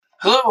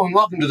Hello and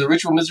welcome to the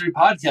Ritual Misery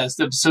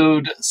Podcast,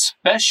 episode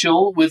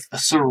special with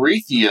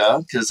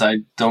Sarethia, because I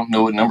don't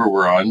know what number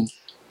we're on,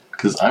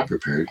 because I'm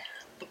prepared.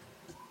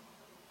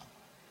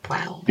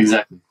 Wow.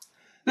 Exactly.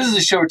 This is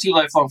a show where two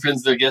lifelong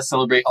friends and their guests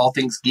celebrate all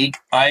things geek.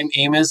 I'm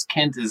Amos.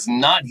 Kent is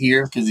not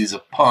here because he's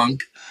a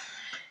punk.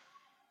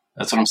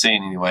 That's what I'm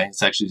saying anyway.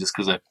 It's actually just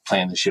because I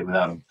planned this shit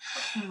without him.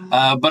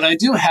 But I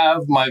do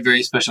have my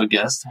very special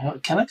guest.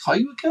 Can I call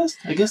you a guest?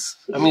 I guess.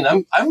 I mean,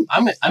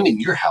 I'm in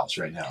your house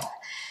right now.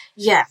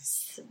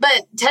 Yes,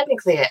 but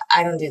technically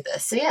I don't do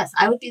this. So yes,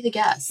 I would be the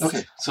guest.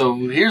 Okay, so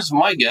here's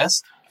my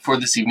guest for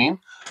this evening,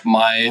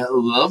 my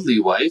lovely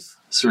wife,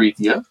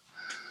 Sarethia.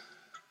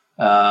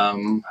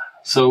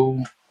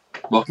 So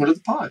welcome to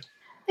the pod.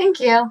 Thank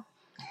you.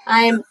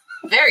 I'm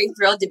very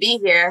thrilled to be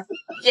here.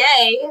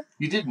 Yay!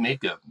 You did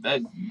makeup.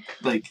 That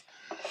like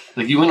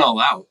you went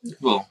all out.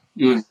 Well,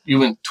 you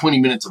went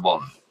 20 minutes of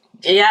all out.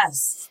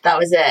 Yes, that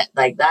was it.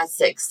 Like that's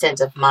the extent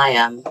of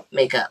my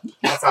makeup.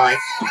 That's all.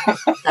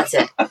 That's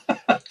it.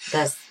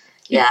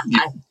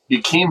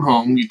 You came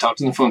home. You talked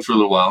on the phone for a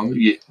little while.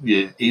 You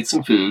ate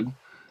some food,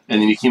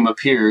 and then you came up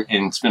here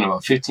and spent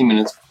about 15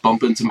 minutes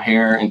bumping some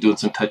hair and doing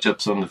some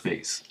touch-ups on the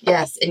face.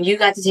 Yes, and you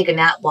got to take a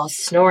nap while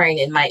snoring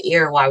in my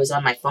ear while I was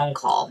on my phone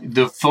call.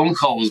 The phone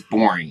call was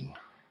boring.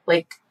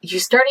 Like you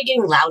started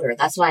getting louder.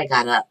 That's why I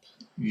got up.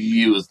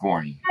 It was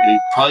boring.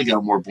 It probably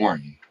got more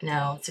boring.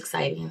 No, it's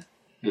exciting.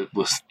 It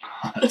was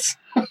not.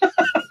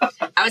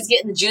 I was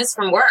getting the juice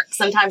from work.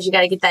 Sometimes you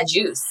got to get that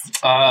juice.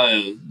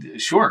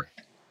 Sure.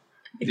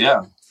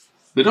 Yeah.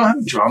 We don't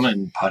have drama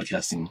in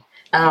podcasting.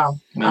 Oh,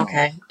 no.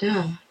 Okay.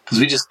 Yeah. Because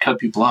we just cut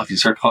people off. You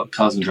start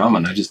causing drama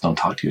and I just don't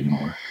talk to you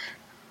anymore.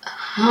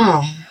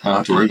 Oh. I don't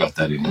have to worry about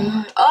that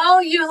anymore. Oh,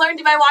 you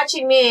learned by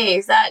watching me.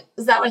 Is that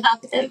what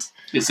happened?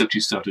 Except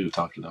you still have to go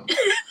talk to them.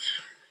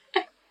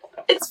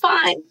 It's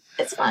fine.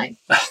 It's fine.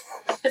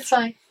 It's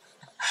fine.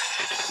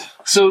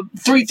 So,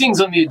 3 things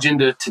on the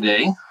agenda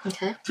today.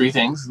 Okay. 3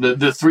 things.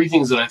 The 3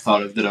 things that I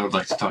thought of that I would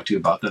like to talk to you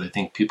about that I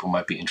think people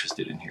might be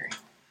interested in hearing.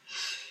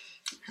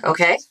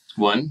 Okay.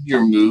 1,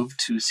 your move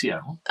to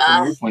Seattle,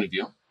 from your point of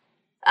view.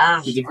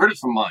 Because they've heard it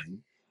from mine.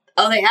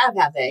 Oh, they have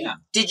they? Yeah.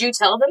 Did you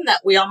tell them that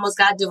we almost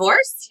got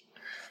divorced?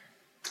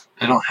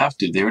 I don't have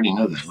to. They already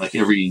know that. Like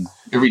every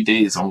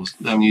day is almost.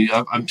 I mean,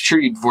 I'm sure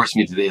you divorced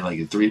me today, like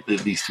at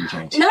least 3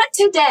 times. Not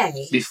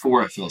today.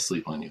 Before I fell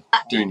asleep on you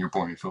during your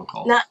boring phone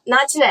call.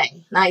 Not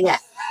today. Not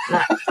yet.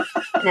 No.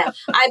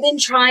 I've been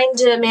trying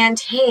to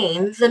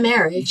maintain the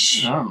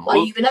marriage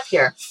while you've been up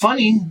here.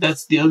 Funny.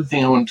 That's the other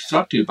thing I wanted to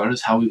talk to you about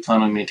is how we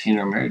plan on maintaining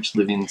our marriage,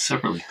 living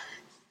separately.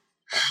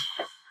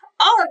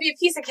 Oh, it'll be a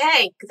piece of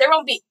cake. There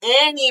won't be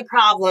any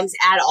problems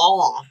at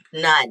all.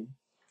 None.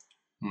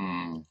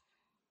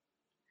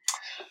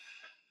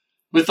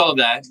 With all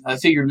that, I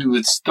figured we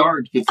would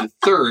start with the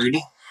 3rd.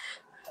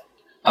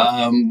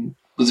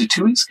 Was it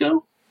 2 weeks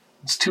ago?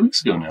 It's 2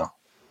 weeks ago now.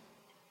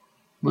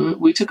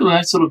 We took a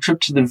nice little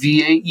trip to the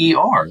VA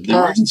ER, the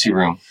emergency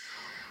room.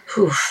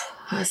 Whew,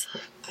 that's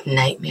a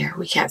nightmare.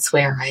 We can't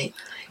swear, right?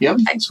 Yeah,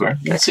 we can swear.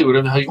 You can say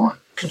whatever the hell you want.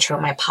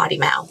 Control my potty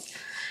mouth.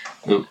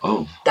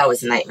 Oh. That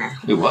was a nightmare.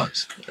 It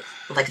was.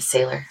 Like a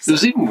sailor. It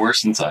was even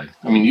worse inside.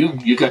 I mean,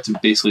 you got to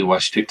basically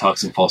watch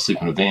TikToks and fall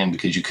asleep in a van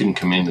because you couldn't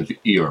come in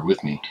the ER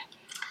with me.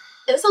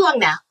 It was a long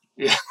nap.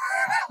 Yeah.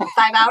 5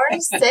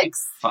 hours?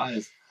 6?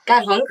 5.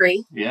 Got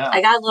hungry. Yeah. I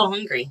got a little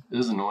hungry. It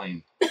was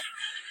annoying.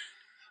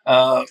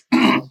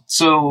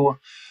 So a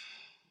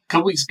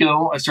couple weeks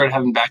ago, I started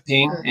having back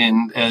pain.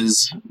 And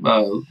as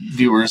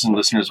viewers and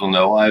listeners will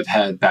know, I've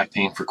had back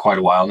pain for quite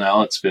a while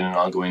now. It's been an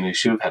ongoing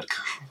issue. I've had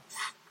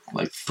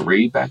like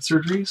 3 back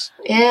surgeries.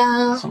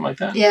 Yeah. Something like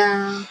that.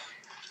 Yeah.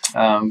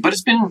 But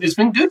it's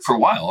been good for a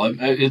while.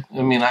 I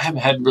mean, I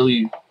haven't had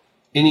really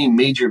any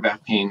major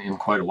back pain in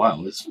quite a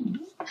while. It's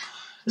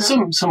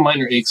some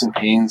minor aches and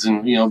pains,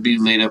 and be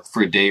laid up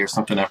for a day or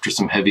something after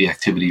some heavy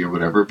activity or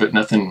whatever. But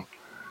nothing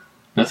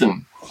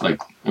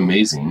like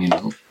amazing,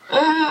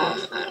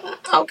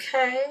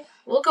 Okay,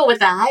 we'll go with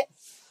that.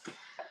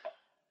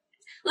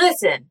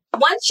 Listen,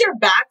 once your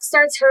back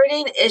starts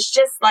hurting, it's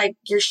just like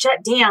you're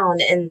shut down,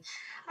 and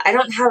I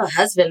don't have a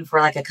husband for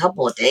like a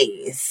couple of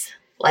days.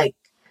 Like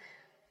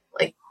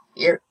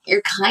you're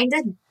kind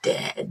of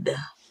dead.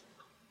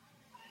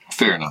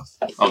 Fair enough.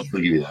 I'll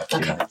give you that.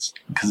 Okay.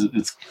 Because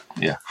it's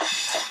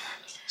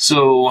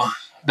So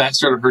back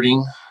started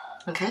hurting.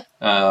 Okay.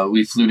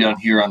 We flew down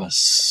here on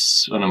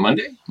a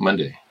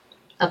Monday.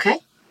 Okay.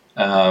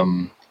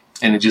 And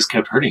it just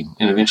kept hurting,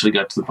 and eventually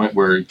got to the point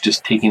where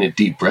just taking a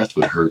deep breath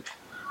would hurt.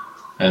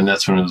 And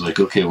that's when it was like,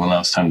 okay, well,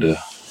 now it's time to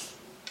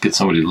get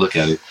somebody to look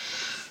at it.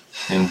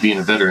 And being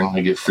a veteran,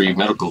 I get free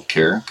medical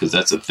care because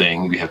that's a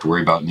thing we have to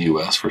worry about in the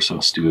U.S. for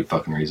some stupid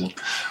fucking reason.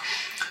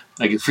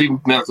 I get free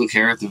medical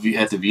care at the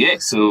VA.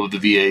 So the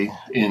VA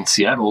in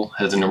Seattle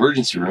has an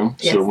emergency room.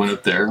 Yes. So I went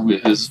up there.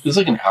 It was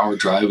like an hour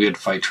drive. We had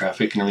to fight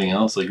traffic and everything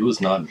else. Like, it was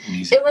not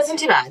easy. It wasn't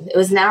too bad. It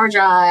was an hour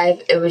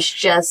drive. It was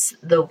just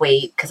the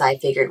wait because I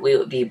figured we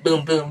would be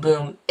boom, boom,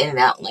 boom, in and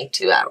out in like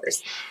 2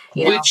 hours.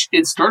 Which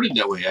it started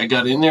that way. I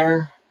got in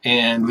there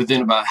And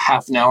within about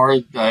half an hour,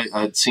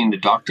 I'd seen the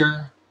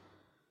doctor.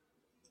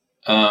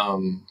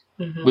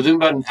 Within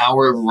about an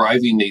hour of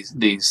arriving,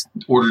 they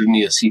ordered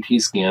me a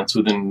CT scan.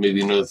 So within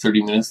maybe another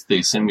 30 minutes,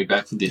 they sent me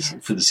back for the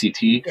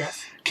CT.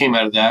 Yes. Came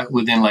out of that.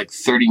 Within like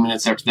 30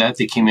 minutes after that,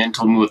 they came in,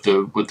 told me what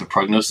the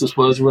prognosis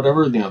was or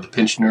whatever. You know, the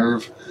pinched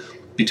nerve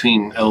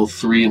between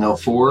L3 and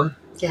L4.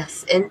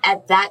 Yes. And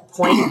at that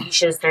point, you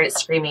should have started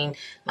screaming,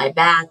 my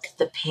back,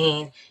 the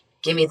pain,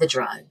 give me the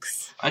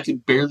drugs. I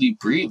could barely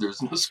breathe. There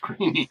was no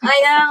screaming.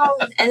 I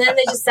know. And then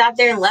they just sat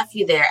there and left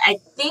you there. I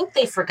think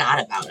they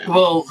forgot about it.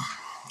 Well,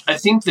 I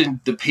think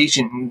the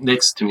patient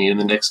next to me in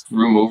the next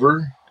room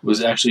over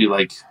was actually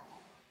like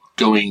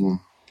going,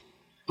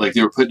 like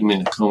they were putting him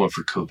in a coma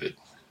for COVID.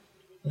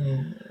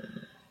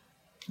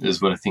 Is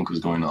what I think was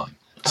going on.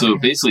 So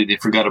basically they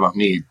forgot about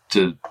me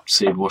to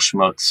save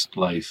Schmuck's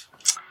life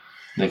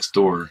next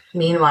door.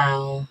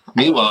 Meanwhile,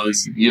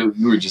 you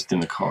were just in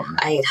the car.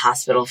 I ate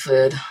hospital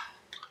food.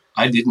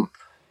 I didn't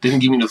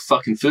give me no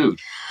fucking food.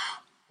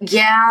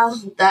 Yeah.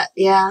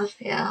 I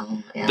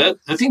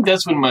think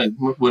that's when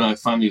I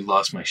finally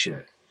lost my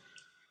shit.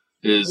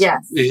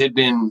 Yes. It had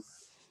been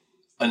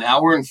an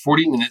hour and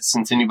 40 minutes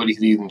since anybody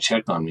had even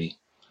checked on me.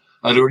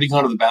 I'd already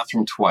gone to the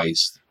bathroom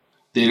twice.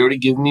 They'd already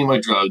given me my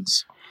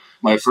drugs,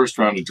 my first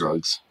round of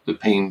drugs, the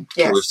pain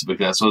killers, stuff like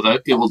that. So I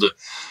was able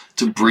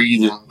to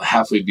breathe and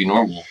halfway be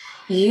normal.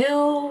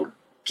 You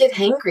get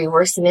hangry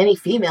worse than any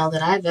female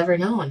that I've ever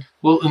known.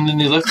 Well, and then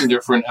they left me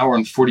there for an hour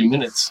and 40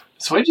 minutes.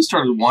 So I just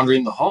started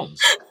wandering the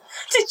halls.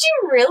 Did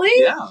you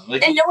really? Yeah.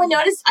 And no one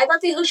noticed? I thought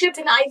they hooked you up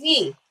to an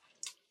IV.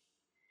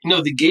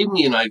 No, they gave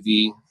me an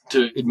IV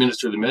to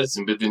administer the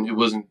medicine, but then it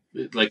wasn't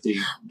like they...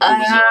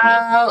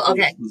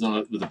 Okay. It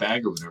was with a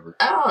bag or whatever.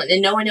 Oh,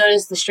 and no one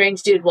noticed the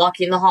strange dude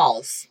walking the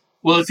halls.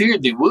 Well, I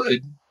figured they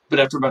would, but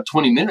after about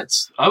 20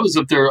 minutes, I was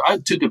up there. I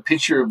took a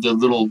picture of the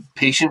little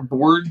patient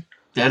board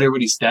that had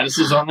everybody's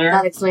statuses on there.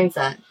 That explains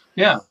that.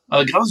 Yeah. I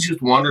was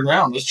just wandering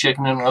around. I was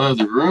checking in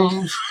other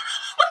rooms.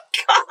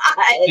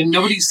 God. And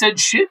nobody said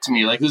shit to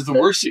me. Like, it was the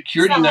worst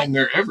security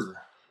nightmare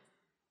ever.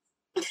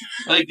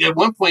 Like, at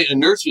one point, a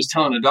nurse was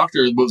telling a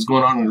doctor what was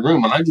going on in the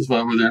room, and I just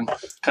went over there and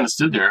kind of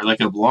stood there like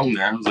I belonged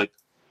there. I was like,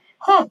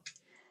 huh.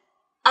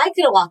 I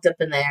could have walked up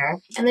in there,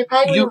 and they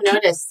probably wouldn't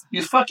have noticed.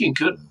 You fucking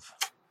could have.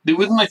 They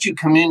wouldn't let you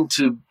come in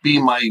to be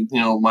my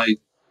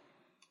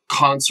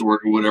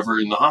consort or whatever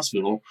in the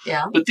hospital.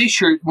 Yeah. But they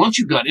sure, once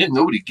you got in,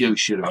 nobody gave a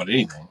shit about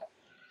anything.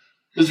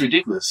 It was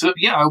ridiculous. So,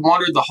 yeah, I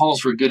wandered the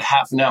halls for a good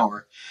half an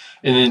hour.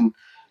 And then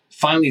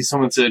finally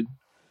someone said,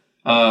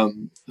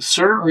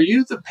 sir, are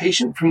you the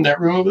patient from that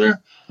room over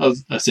there?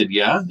 I said,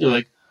 yeah. They're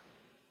like,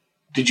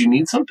 did you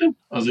need something?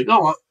 I was like,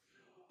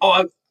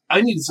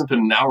 I needed something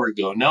an hour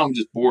ago. Now I'm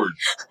just bored.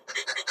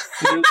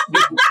 And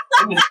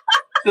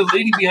the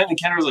lady behind the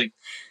counter was like,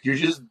 you're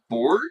just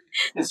bored?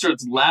 And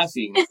starts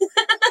laughing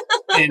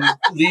and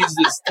leaves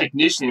this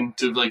technician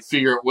to like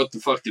figure out what the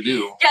fuck to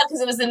do. Yeah,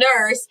 because it was the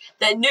nurse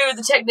that knew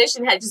the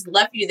technician had just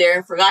left you there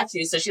and forgot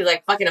you. So she was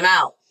like fucking him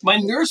out. My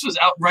nurse was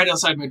right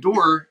outside my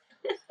door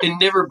and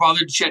never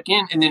bothered to check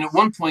in. And then at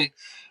one point,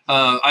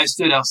 I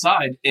stood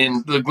outside,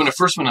 and when I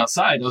first went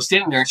outside, I was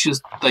standing there and she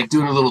was like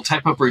doing a little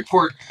type up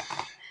report.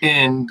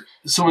 And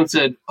someone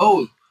said,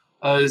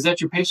 is that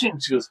your patient?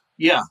 And she goes,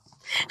 yeah.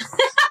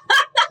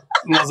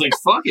 And I was like,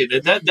 fuck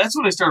it. That's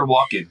when I started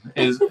walking.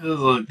 It was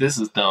like, this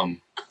is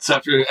dumb. So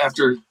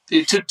after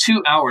it took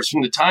 2 hours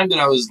from the time that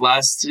I was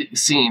last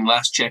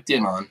checked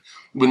in on,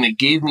 when they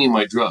gave me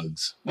my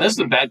drugs. That's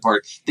the bad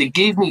part. They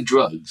gave me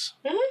drugs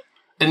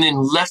and then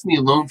left me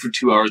alone for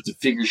 2 hours to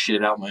figure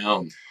shit out my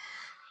own.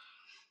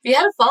 You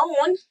had a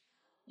phone.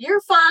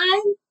 You're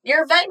fine.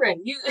 You're a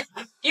veteran.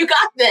 You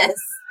got this.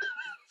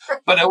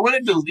 But I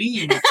wanted to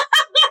leave.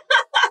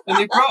 And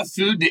they brought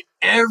food to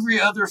every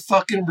other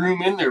fucking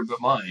room in there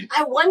but mine.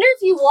 I wonder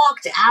if you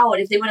walked out,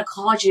 if they would have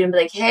called you and be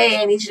like,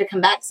 hey, I need you to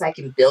come back so I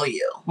can bill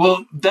you.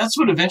 Well, that's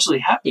what eventually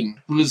happened.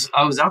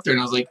 I was out there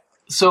and I was like,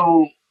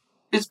 so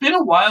it's been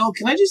a while.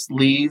 Can I just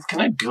leave?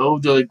 Can I go?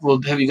 They're like, well,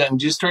 have you gotten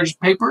discharge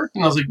paper?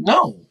 And I was like,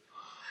 no.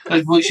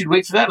 Like, well, you should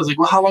wait for that. I was like,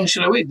 well, how long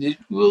should I wait?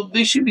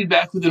 They should be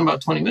back within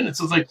about 20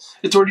 minutes. I was like,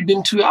 it's already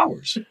been 2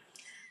 hours.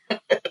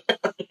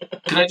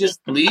 Can I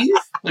just leave?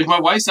 Like, my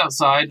wife's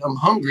outside. I'm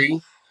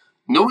hungry.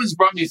 No one's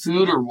brought me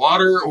food or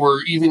water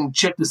or even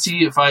checked to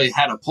see if I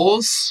had a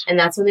pulse. And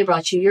that's when they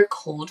brought you your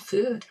cold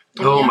food.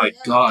 Oh my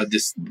God.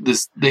 This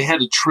they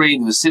had a tray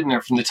that was sitting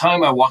there. From the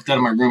time I walked out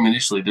of my room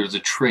initially, there was a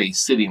tray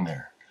sitting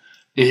there.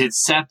 It had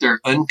sat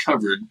there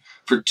uncovered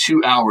for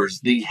 2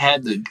 hours. They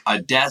had the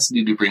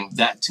audacity to bring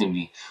that to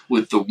me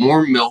with the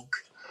warm milk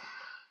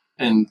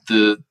and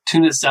the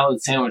tuna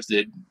salad sandwich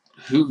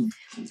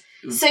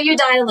So you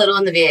died a little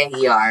in the VA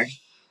ER.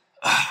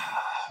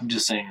 I'm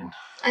just saying.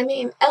 I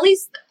mean, at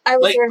least I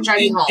was there and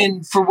driving home.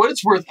 And for what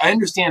it's worth, I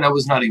understand I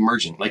was not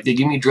emergent. Like, they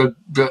give me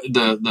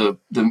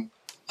the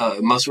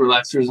muscle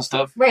relaxers and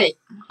stuff. Right.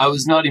 I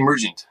was not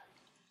emergent.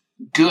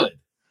 Good.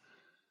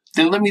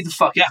 Then let me the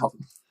fuck out.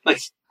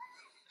 Like,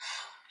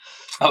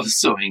 I was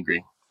so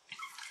angry.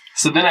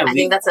 So then I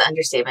think that's an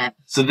understatement.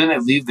 So then I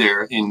leave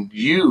there, and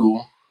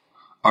you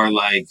are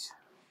like,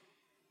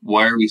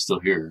 why are we still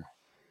here?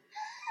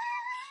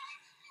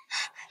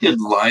 You had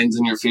lines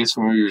in your face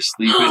when we were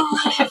sleeping.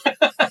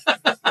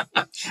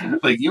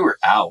 Like you were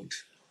out.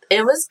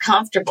 It was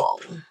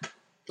comfortable.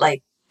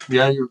 Like,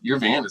 yeah, your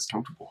van is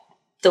comfortable.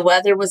 The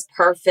weather was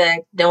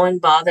perfect. No one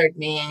bothered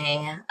me.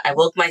 I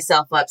woke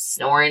myself up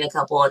snoring a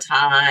couple of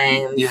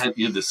times. You had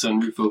the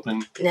sunroof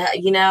open.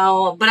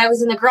 But I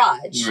was in the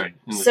garage. Right.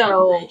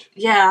 So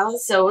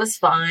it was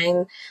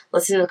fine.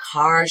 Listen to the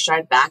cars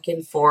drive back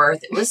and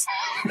forth. It was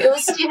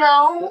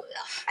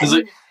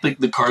like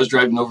the cars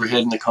driving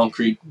overhead in the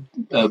concrete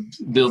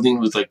building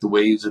was like the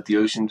waves at the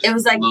ocean. It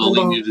was like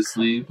lulling you to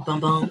sleep. Boom,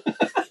 boom,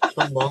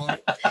 boom, boom.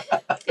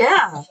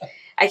 Yeah.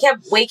 I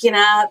kept waking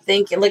up,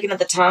 looking at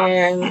the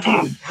time.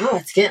 Oh,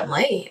 it's getting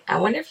late.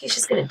 I wonder if he's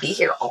just going to be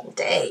here all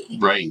day.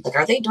 Right. Like,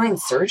 are they doing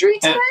surgery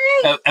today?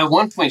 At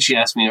one point, she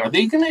asked me, are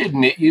they going to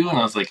admit you? And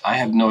I was like, I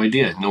have no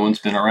idea. No one's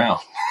been around.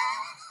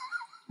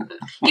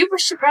 You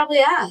should probably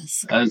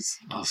ask. I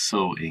was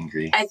so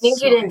angry. I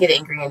think you didn't get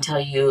angry until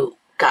you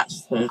got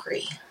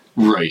hungry.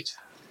 Right.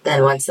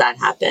 Then once that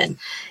happened,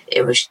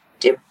 it was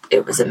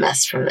a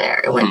mess from there.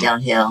 It went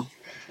downhill.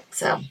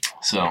 So.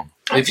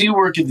 If you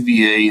work at the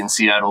VA in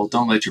Seattle,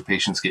 don't let your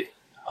patients get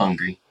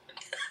hungry.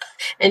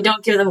 And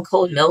don't give them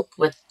cold milk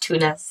with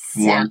tuna.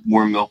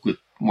 Warm milk with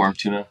warm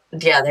tuna.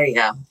 Yeah, there you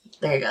go.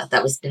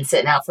 That was been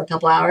sitting out for a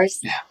couple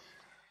hours. Yeah.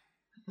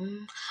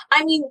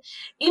 I mean,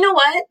 you know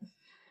what?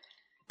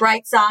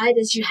 Bright side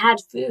is you had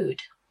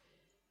food.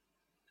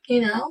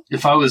 You know?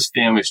 If I was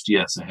famished,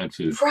 yes, I had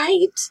food.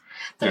 Right.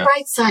 The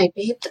bright side,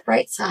 babe. The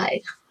bright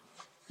side.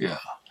 Yeah,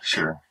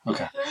 sure.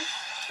 Okay.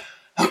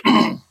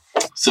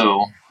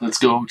 So let's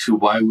go to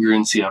why we were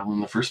in Seattle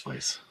in the first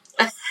place.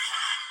 Okay.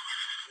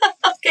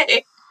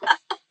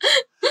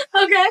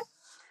 Okay.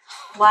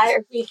 Why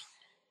are we?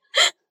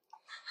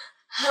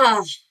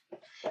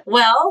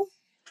 Well,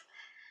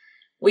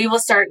 we will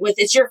start with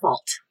it's your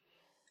fault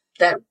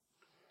that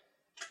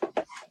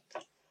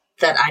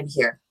I'm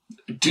here.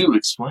 Do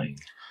explain.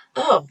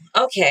 Oh,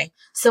 okay.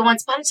 So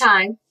once upon a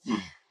time,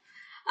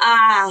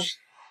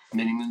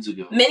 many moons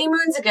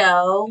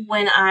ago,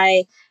 when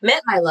I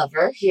met my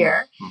lover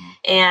here,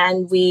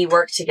 and we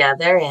worked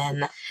together,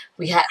 and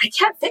I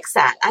can't fix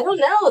that. I don't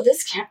know.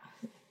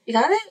 You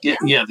got it?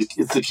 Yeah.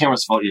 It's the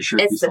camera's fault. Your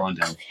shirt keeps falling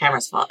down. It's the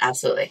camera's fault,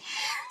 absolutely.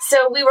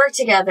 So we worked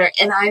together,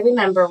 and I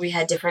remember we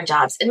had different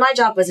jobs, and my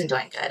job wasn't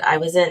doing good. I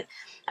wasn't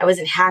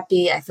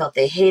happy. I felt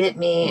they hated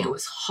me. It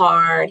was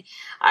hard.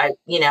 I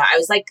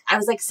was like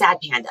sad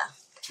panda,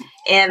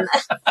 and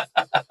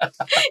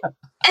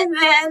and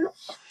then.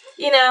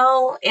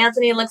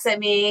 Anthony looks at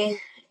me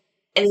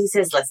and he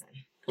says,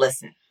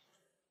 listen,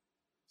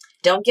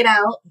 don't get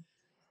out.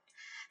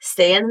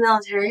 Stay in the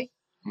military.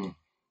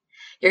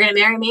 You're going to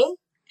marry me and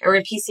we're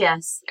going to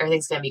PCS.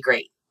 Everything's going to be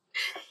great.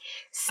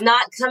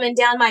 Snot coming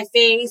down my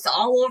face,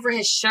 all over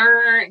his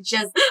shirt.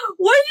 Just,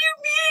 what do you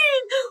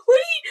mean? We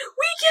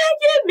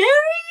can't get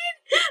married?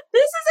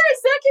 This is our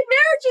second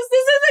marriage. This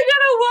isn't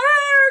going to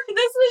work.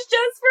 This was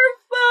just for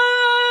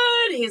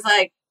fun. He's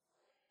like,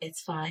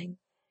 it's fine.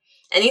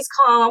 And he's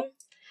calm.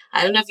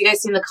 I don't know if you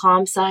guys seen the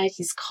calm side.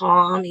 He's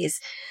calm.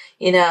 He's,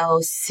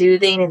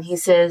 soothing. And he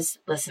says,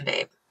 listen,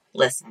 babe,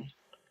 listen.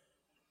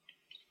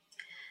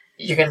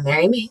 You're going to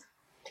marry me.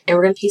 And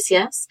we're going to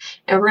PCS.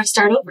 And we're going to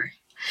start over.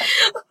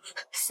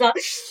 So, okay.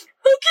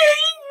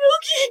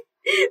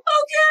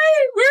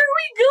 Where are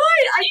we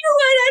going? You know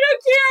what? I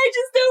don't care. I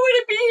just don't want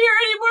to be here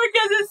anymore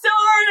because it's so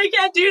hard. I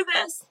can't do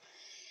this.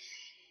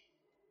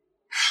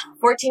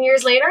 14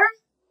 years later,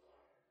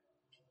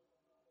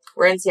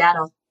 we're in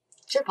Seattle.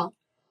 It's your fault.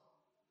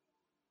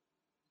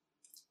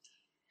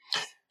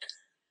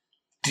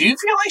 Do you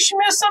feel like she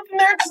missed something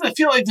there? Because I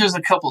feel like there's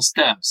a couple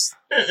steps.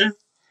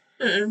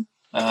 No.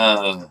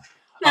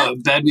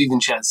 Bad Weave in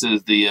chat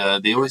says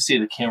they always say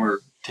the camera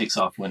takes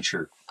off one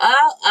shirt.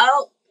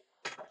 Oh.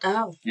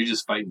 You're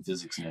just fighting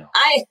physics now.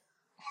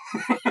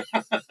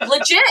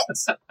 Legit.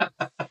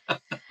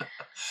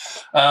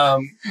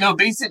 No,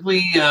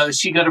 basically,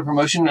 she got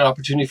an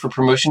opportunity for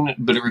promotion,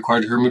 but it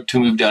required her to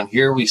move down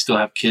here. We still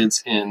have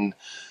kids in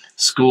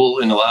school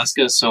in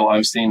Alaska, so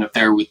I'm staying up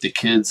there with the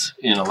kids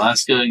in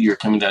Alaska. You're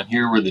coming down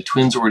here where the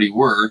twins already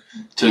were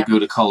to go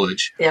to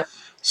college. Yep.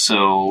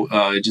 So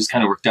it just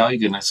kind of worked out. You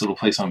get a nice little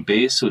place on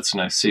base, so it's a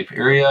nice, safe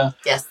area.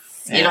 Yes.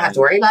 You don't have to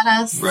worry about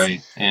us.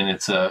 Right. And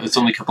it's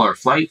only a couple hour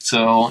flight,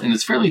 and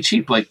it's fairly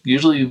cheap. Like,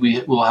 usually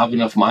we'll have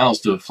enough miles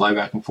to fly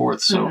back and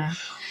forth. So,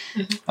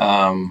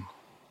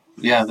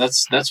 yeah,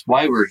 that's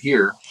why we're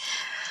here.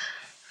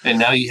 And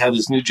now you have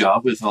this new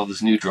job with all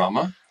this new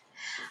drama.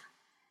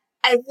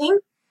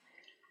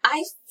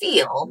 I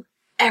feel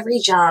every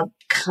job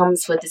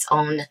comes with its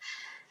own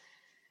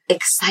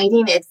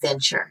exciting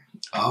adventure.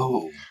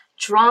 Oh.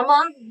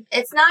 Drama,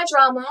 it's not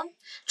drama.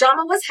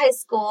 Drama was high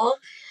school.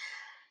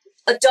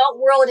 Adult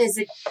world is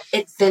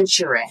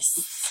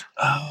adventurous.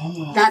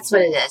 Oh. That's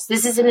what it is.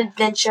 This is an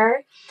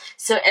adventure.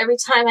 So every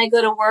time I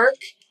go to work,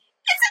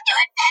 it's a new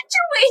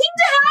adventure waiting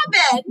to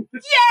happen.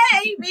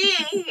 Yay, me.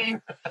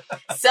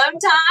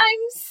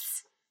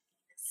 Sometimes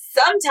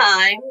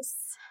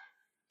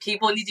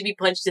people need to be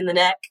punched in the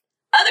neck.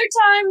 Other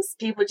times,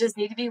 people just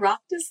need to be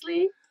rocked to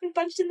sleep and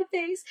punched in the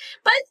face.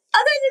 But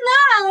other than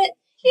that,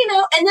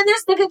 and then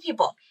there's the good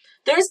people.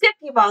 There's good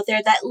people out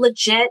there that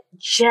legit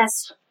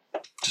just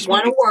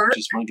want to work.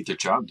 Just want to get their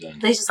job done.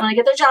 They just want to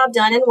get their job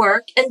done and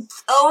work. And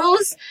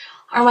those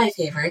are my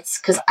favorites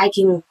because I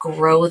can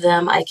grow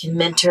them. I can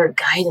mentor,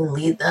 guide, and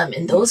lead them.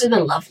 And those are the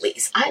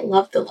lovelies. I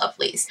love the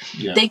lovelies.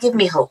 Yeah. They give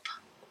me hope.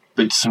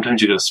 But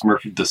sometimes you got to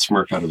smurf the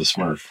smurf out of the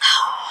smurf.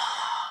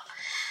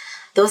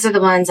 Those are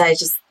the ones I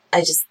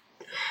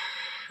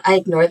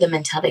ignore them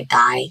until they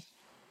die.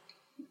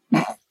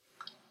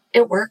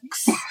 It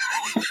works.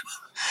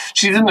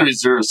 She's in the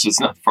reserves, so it's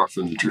not far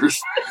from the truth.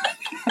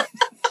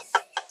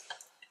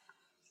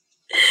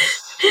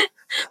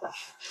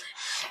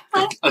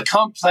 A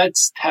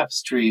complex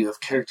tapestry of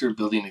character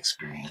building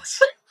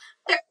experience.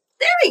 There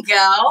we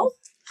go.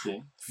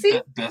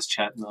 See? Best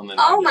chatting on the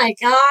night. Oh my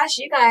gosh,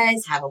 you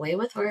guys have a way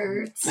with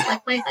words.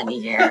 Like my honey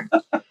here.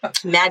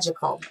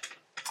 Magical.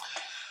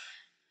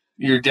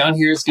 You're down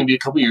here. It's going to be a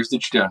couple years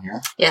that you're down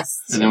here.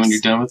 Yes. And then when you're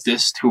done with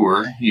this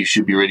tour, you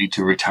should be ready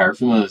to retire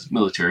from the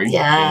military.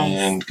 Yes.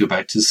 And go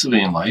back to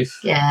civilian life.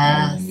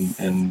 Yes.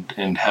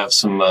 And have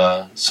some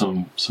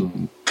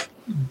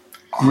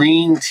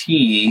green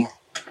tea,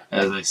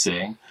 as I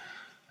say.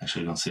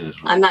 Actually, I don't say that.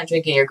 I'm not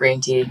drinking your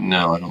green tea.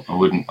 No, I don't. I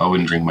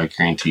wouldn't drink my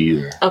green tea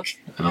either. Okay.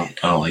 I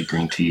don't like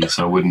green tea,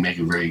 so I wouldn't make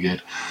it very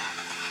good.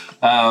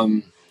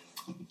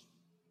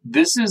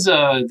 This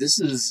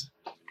is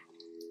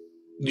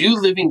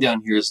you living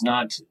down here is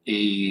not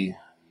a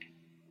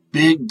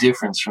big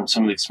difference from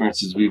some of the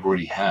experiences we've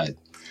already had.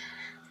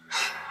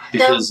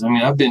 Because, no.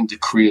 I've been to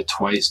Korea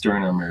twice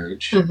during our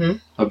marriage. Mm-hmm.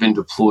 I've been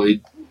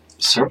deployed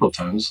several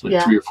times, 3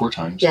 or 4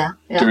 times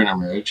during our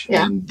marriage.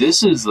 Yeah. And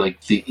this is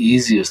like the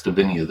easiest of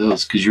any of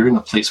those because you're in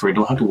a place where I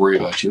don't have to worry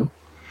about you.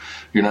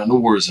 You're not in a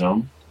war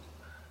zone.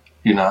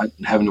 You're not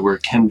having to wear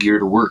chem gear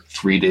to work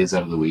 3 days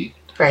out of the week.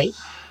 Right.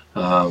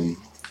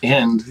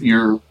 And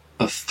you're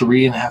a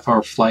 3.5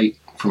 hour flight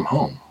from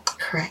home.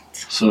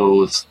 Correct.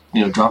 So it's,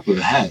 drop of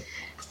a hat.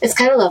 It's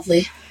kind of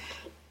lovely.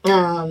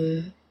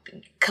 A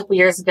couple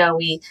years ago,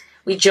 we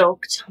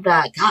joked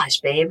that, gosh,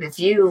 babe, if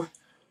you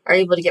are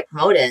able to get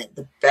promoted,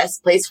 the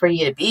best place for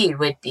you to be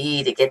would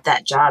be to get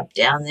that job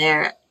down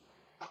there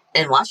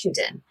in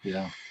Washington.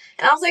 Yeah.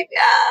 And I was like,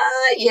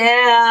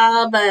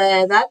 yeah,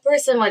 but that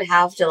person would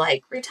have to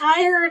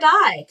retire or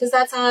die because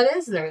that's how it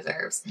is in the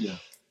reserves. Yeah.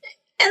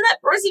 And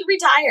that person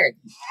retired.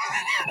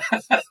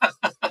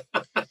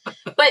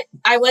 But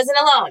I wasn't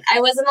alone.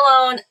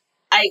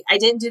 I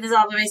didn't do this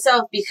all by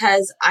myself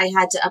because I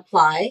had to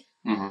apply.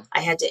 Mm-hmm.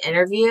 I had to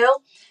interview,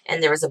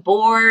 and there was a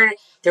board.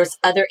 There was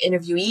other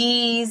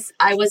interviewees.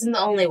 I wasn't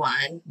the only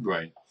one.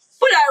 Right.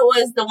 But I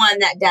was the one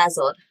that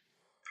dazzled.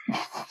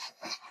 Superstar.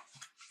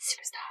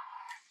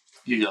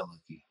 You got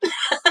lucky.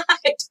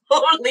 I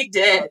totally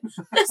did.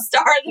 The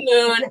star and the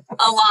moon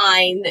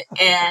aligned,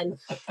 and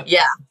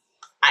yeah,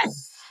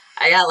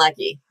 I got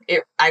lucky.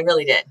 I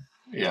really did.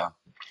 Yeah.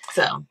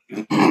 So.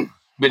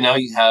 But now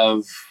you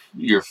have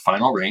your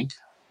final rank.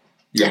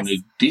 You're in a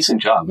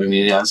decent job.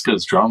 It's got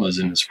its dramas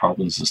and its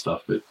problems and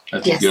stuff, but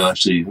I think you'll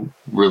actually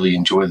really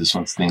enjoy this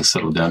once things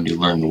settle down and you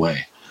learn the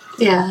way.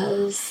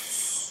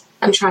 Yes.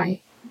 I'm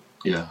trying.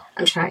 Yeah.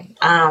 I'm trying.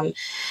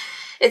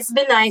 It's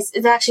been nice.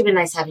 It's actually been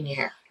nice having you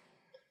here.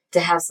 To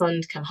have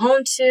someone to come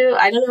home to.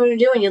 I don't know what to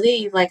do when you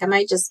leave. I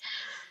might just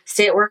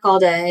stay at work all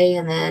day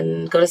and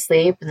then go to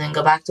sleep and then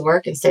go back to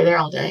work and stay there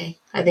all day.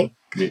 I think.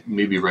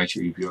 Maybe write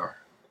your EPR.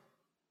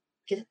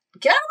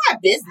 Get out of my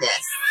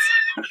business.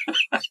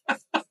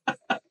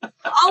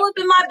 All up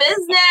in my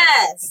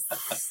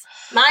business.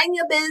 Mind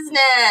your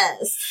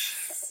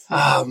business.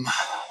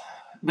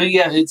 But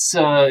yeah, it's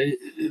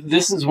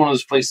this is one of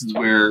those places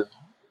where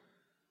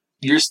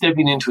you're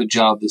stepping into a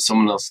job that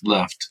someone else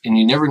left, and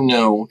you never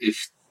know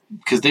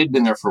because they'd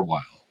been there for a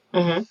while,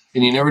 mm-hmm.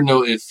 and you never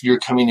know if you're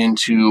coming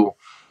into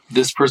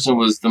this person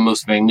was the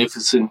most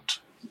magnificent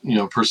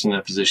person in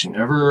that position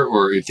ever,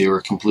 or if they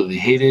were completely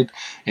hated,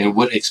 and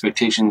what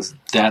expectations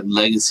that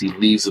legacy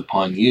leaves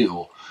upon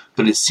you.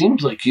 But it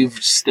seems like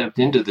you've stepped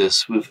into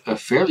this with a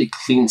fairly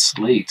clean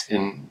slate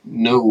and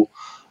no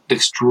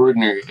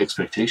extraordinary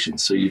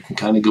expectations. So you can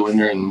kind of go in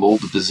there and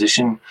mold the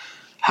position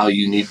how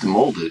you need to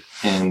mold it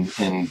and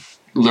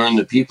learn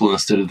the people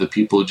instead of the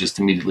people just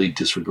immediately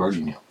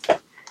disregarding you.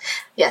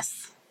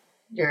 Yes,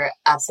 you're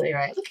absolutely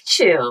right. Look at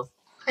you.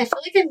 I feel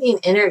like I'm being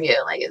interviewed.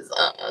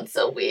 It's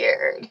so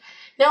weird.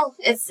 No,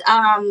 it's,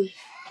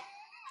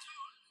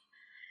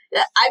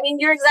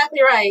 you're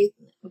exactly right.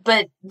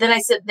 But then I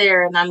sit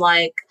there and I'm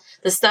like,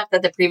 the stuff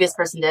that the previous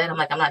person did, I'm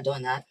like, I'm not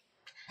doing that.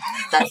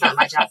 That's not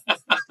my job.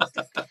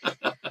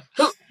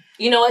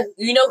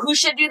 Who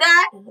should do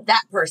that?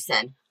 That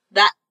person.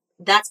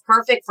 That's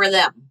perfect for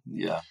them.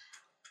 Yeah.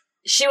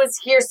 She was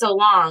here so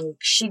long,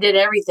 she did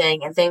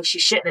everything and things she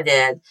shouldn't have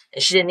did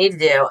and she didn't need to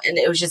do. And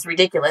it was just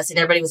ridiculous and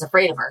everybody was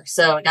afraid of her.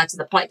 So it got to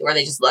the point where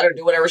they just let her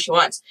do whatever she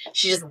wants.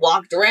 She just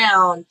walked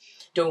around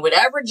doing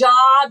whatever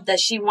job that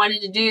she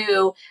wanted to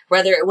do,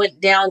 whether it went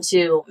down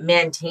to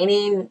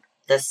maintaining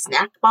the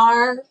snack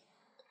bar.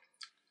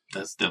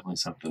 That's definitely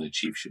something the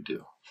chief should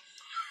do.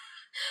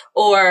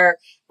 Or,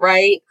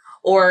 right?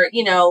 Or,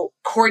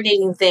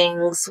 coordinating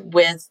things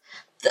with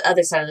the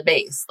other side of the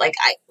base. Like,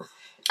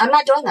 I'm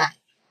not doing that.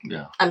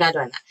 Yeah. I'm not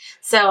doing that.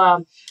 So, I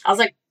was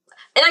like,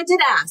 and I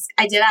did ask.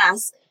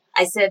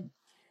 I said,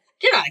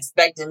 you're not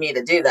expecting me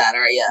to do that,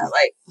 are you?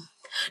 Like,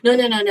 no.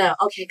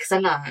 Okay, because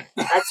I'm not.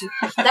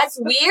 That's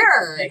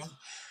weird. Yeah.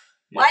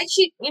 Why'd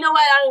she, you know what?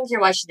 I don't care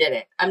why she did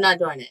it. I'm not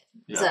doing it.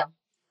 Yeah. So,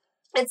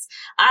 it's,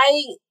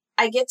 I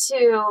get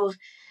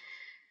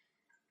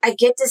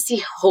to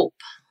see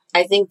hope.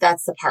 I think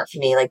that's the part for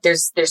me. Like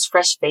there's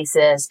fresh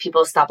faces.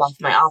 People stop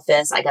off my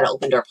office. I got an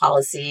open door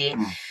policy.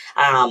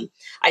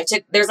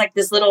 There's like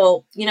this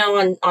little,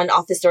 on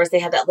office doors, they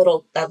have that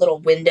little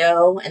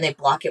window and they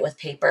block it with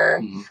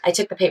paper. Mm-hmm. I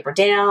took the paper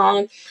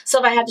down. So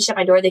if I have to shut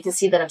my door, they can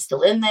see that I'm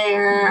still in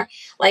there.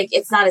 Like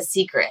it's not a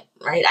secret,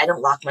 right? I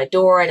don't lock my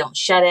door. I don't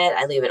shut it.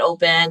 I leave it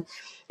open.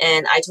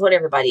 And I told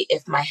everybody,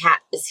 if my hat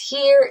is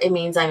here, it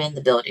means I'm in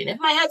the building. If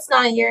my hat's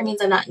not here, it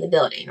means I'm not in the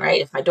building, right?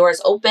 If my door is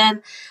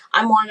open,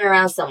 I'm wandering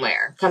around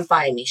somewhere. Come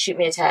find me. Shoot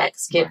me a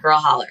text. Give a girl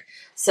a holler.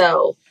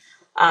 So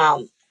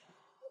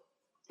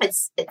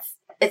it's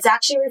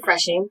actually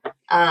refreshing.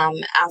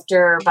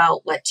 After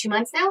about, 2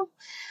 months now?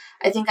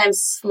 I think I'm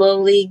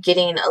slowly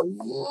getting a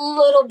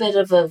little bit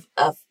of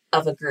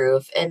a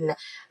groove. And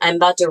I'm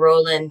about to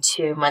roll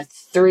into month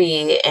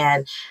 3.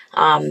 And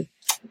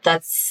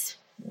that's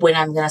when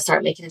I'm going to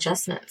start making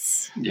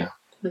adjustments. Yeah.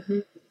 Mm-hmm.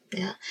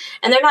 Yeah.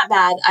 And they're not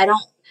bad. I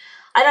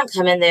don't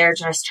come in there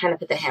just trying to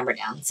put the hammer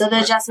down. So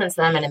the adjustments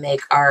that I'm going to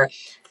make are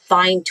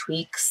fine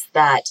tweaks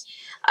that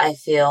I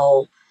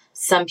feel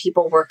some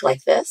people work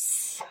like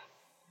this.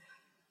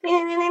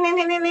 Good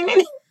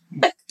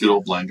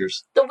old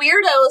blinders. The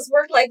weirdos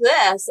work like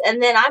this.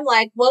 And then I'm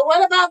like, well,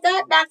 what about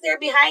that back there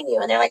behind you?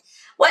 And they're like,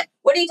 what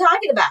are you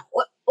talking about?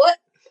 What?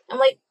 I'm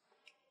like,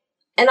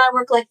 and I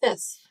work like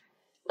this.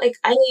 Like,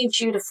 I need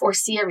you to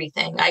foresee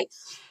everything. I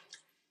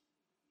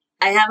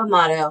have a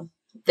motto.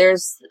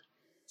 There's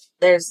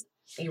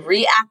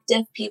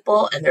reactive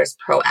people and there's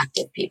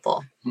proactive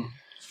people.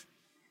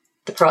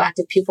 The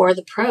proactive people are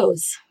the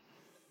pros,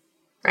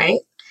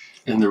 right?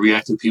 And the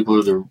reactive people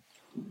are the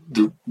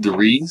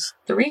rees?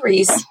 The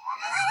re-rees.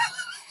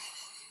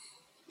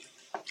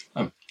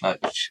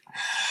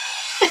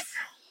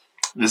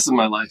 This is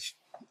my life.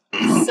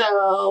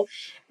 So,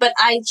 but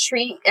I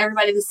treat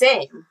everybody the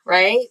same,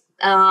 right?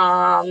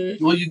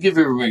 Well, you give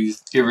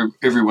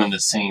everyone the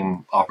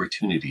same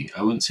opportunity.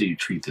 I wouldn't say you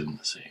treat them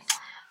the same.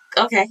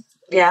 Okay.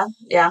 Yeah.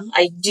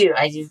 I do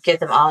give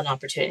them all an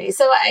opportunity.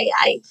 So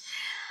I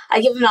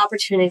give them an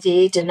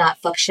opportunity to not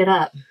fuck shit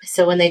up.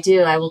 So when they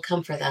do, I will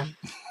come for them.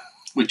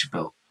 With your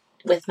belt.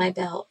 With my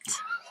belt.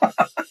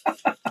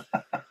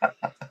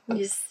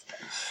 I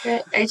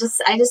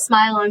just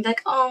smile and I'm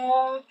like,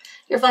 oh,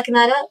 you're fucking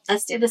that up.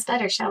 Let's do this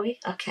better, shall we?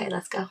 Okay,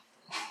 let's go.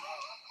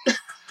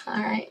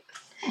 All right.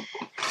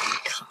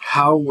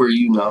 How were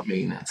you not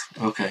maintenance?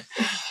 Okay.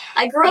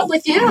 I grew up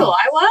with you.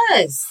 I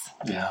was.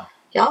 Yeah.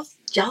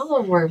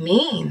 Y'all were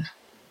mean.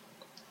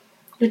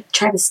 You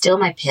tried to steal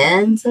my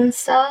pens and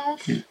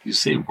stuff. You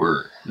say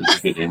were. This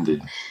is good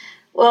ended.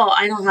 Well,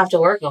 I don't have to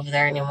work over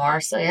there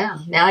anymore. So yeah,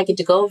 now I get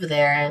to go over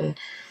there and,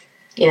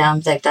 I'm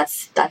like,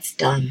 that's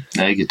done.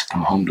 Now you get to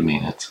come home to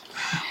maintenance.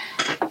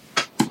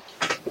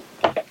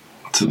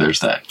 So there's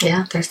that.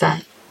 Yeah, there's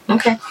that.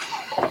 Okay.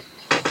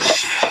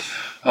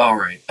 All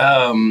right.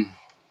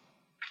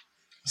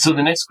 So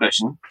the next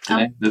question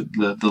today,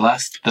 the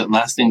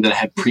last thing that I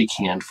had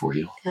pre-canned for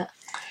you. Yeah.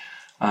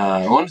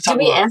 I want to talk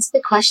about... Did we answer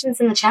the questions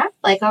in the chat?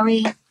 Like, are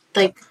we,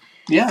 like...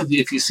 Yeah,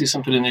 if you see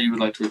something in there you would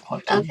like to reply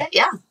to. Okay,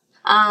 yeah.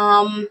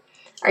 Are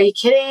you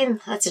kidding?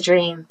 That's a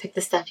dream. Pick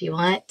the stuff you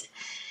want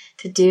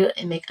to do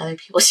and make other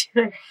people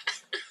do it.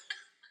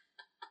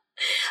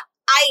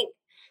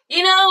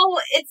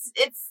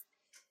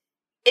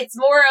 It's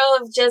more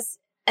of just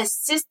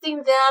assisting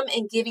them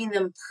and giving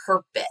them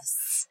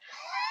purpose.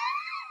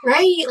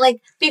 Right?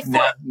 Like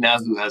before. Now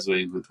who has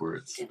ways with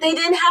words? They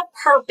didn't have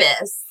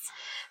purpose.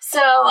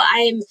 So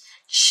I'm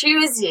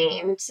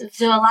choosing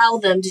to allow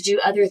them to do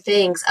other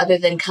things other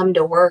than come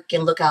to work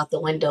and look out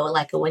the window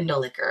like a window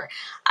licker.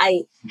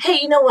 Hey,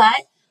 you know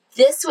what?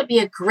 This would be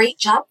a great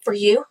job for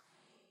you.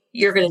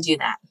 You're going to do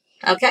that.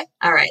 Okay?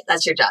 All right.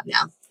 That's your job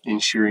now.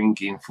 Ensuring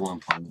gainful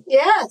employment.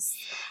 Yes.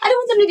 I don't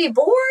want them to be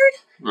bored.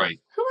 Right.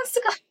 Who wants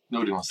to go?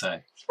 Nobody wants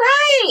that.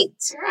 Right.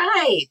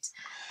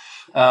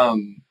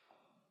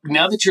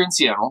 Now that you're in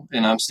Seattle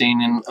and I'm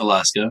staying in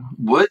Alaska,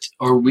 what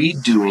are we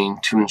doing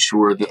to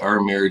ensure that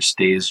our marriage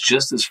stays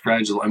just as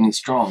strong as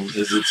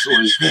it's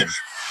always been?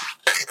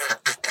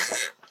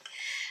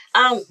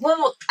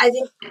 Well, I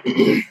think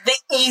the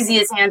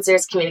easiest answer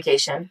is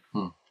communication.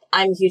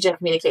 I'm huge on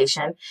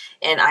communication,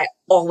 and I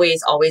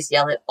always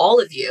yell at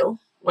all of you.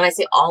 When I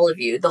say all of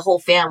you, the whole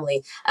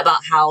family,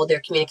 about how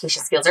their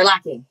communication skills are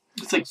lacking.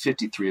 It's like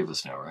 53 of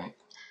us now, right?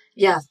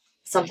 Yeah,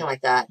 something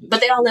like that. But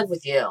they all live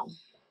with you.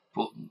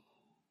 Well,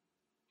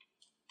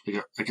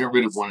 I got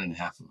rid of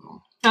 1.5 of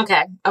them.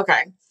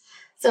 Okay.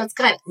 So it's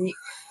kind of...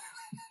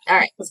 All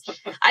right.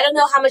 I don't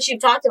know how much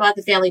you've talked about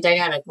the family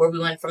dynamic where we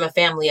went from a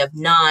family of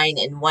 9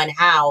 in one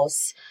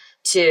house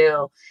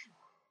to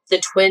the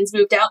twins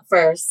moved out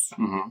first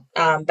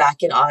back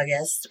in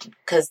August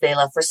because they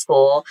left for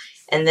school.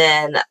 And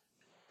then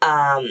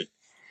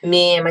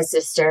me and my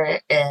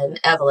sister and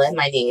Evelyn,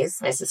 my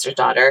niece, my sister's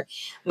daughter,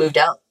 moved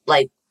out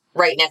like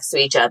right next to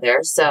each other.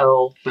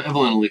 So, but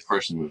Evelyn only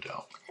partially moved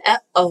out.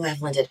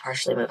 Evelyn did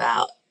partially move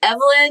out.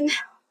 Evelyn,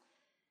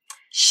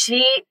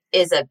 she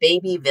is a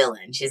baby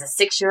villain. She's a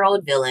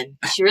 6-year-old villain.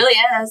 She really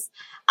is.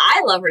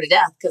 I love her to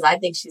death because I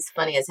think she's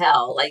funny as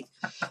hell. Like,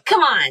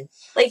 come on.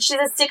 Like, she's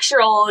a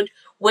 6-year-old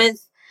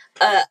with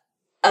a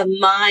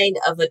mind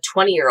of a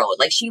 20-year-old.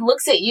 Like, she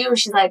looks at you and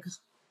she's like,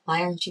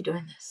 why aren't you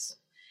doing this?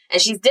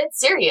 And she's dead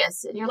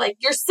serious. And you're like,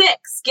 you're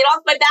 6. Get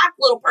off my back,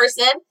 little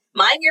person.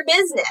 Mind your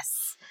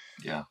business.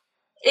 Yeah.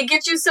 It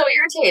gets you so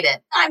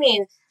irritated. I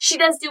mean, she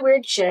does do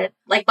weird shit,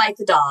 like bite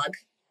the dog.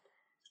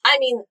 I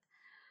mean,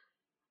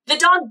 the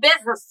dog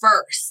bit her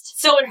first.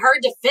 So in her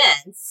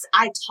defense,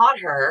 I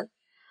taught her,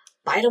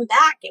 bite him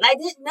back. And I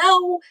didn't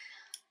know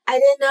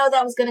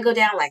that was going to go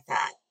down like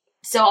that.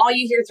 So all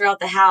you hear throughout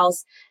the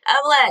house,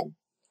 Evelyn,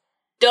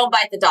 don't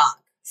bite the dog.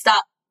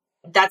 Stop.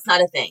 That's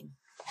not a thing.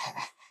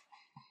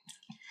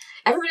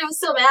 Everybody was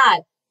so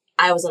mad.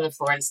 I was on the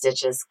floor in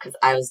stitches because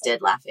I was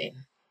dead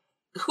laughing.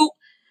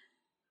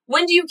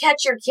 When do you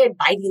catch your kid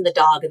biting the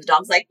dog and the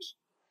dog's like,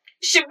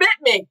 she bit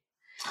me?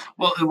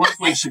 Well, at one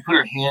point she put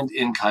her hand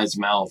in Kai's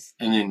mouth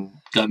and then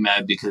got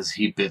mad because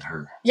he bit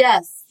her.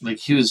 Yes. Like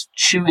he was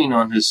chewing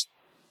on his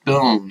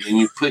bone and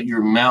you put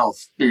your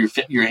mouth, or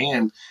your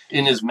hand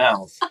in his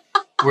mouth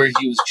where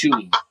he was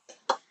chewing.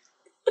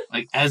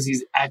 Like as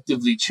he's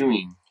actively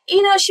chewing.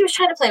 You know, she was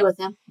trying to play with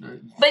him.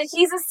 But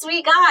he's a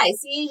sweet guy.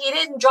 See, he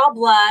didn't draw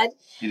blood.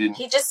 He didn't.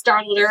 He just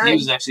startled her. He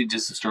was actually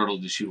just as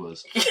startled as she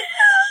was.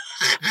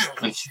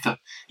 Like he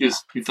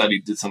thought he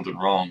did something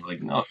wrong.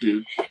 Like, no,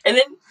 dude. And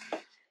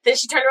then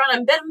she turned around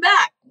and bit him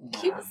back.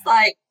 He was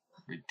like,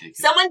 ridiculous.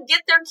 Someone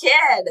get their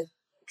kid.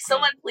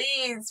 Someone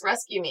please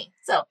rescue me.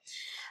 So,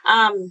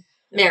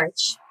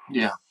 marriage.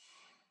 Yeah.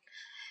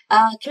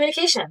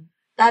 Communication.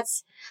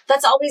 That's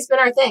always been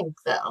our thing,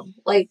 though.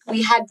 Like,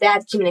 we had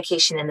bad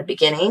communication in the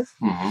beginning,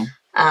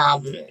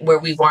 where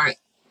we weren't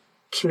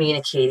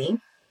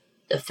communicating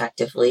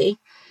effectively.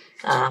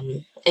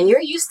 And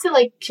you're used to,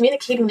 like,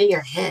 communicating in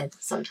your head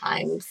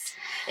sometimes.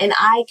 And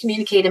I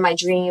communicate in my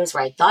dreams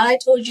where I thought I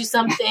told you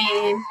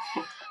something.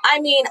 I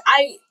mean,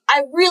 I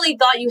really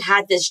thought you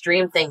had this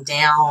dream thing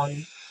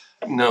down.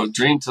 No,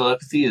 dream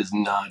telepathy is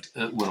not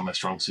one of my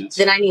strong suits.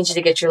 Then I need you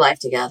to get your life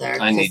together.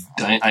 I need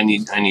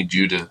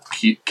you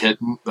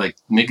to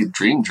make a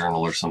dream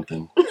journal or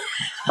something.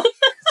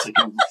 so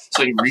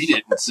I can read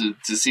it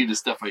to see the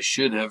stuff I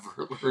should have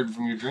heard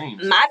from your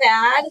dreams. My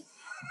bad.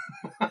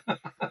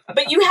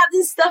 But you have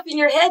this stuff in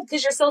your head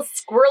because you're so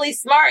squirrely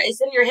smart.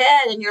 It's in your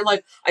head and you're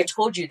like, I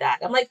told you that.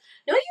 I'm like,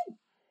 no, you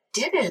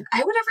didn't.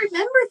 I would have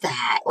remembered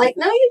that. Like,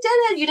 no, you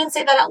didn't. You didn't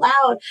say that out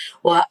loud.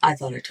 Well, I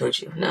thought I told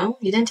you. No,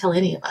 you didn't tell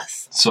any of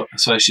us. So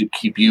I should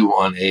keep you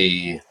on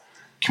a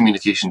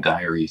communication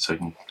diary so I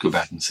can go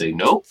back and say,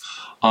 no,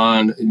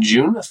 on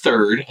June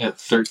 3rd at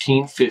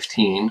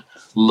 13:15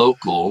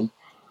 local,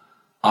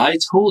 I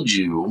told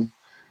you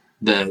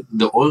that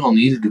the oil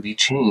needed to be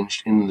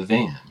changed in the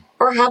van.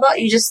 Or how about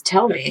you just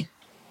tell me?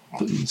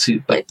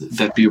 See,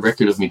 that'd be a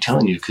record of me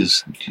telling you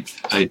because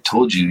I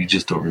told you, you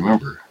just don't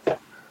remember.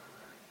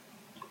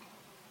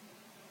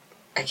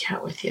 I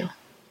can't with you.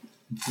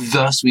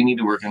 Thus, we need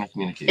to work on our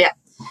communication. Yeah.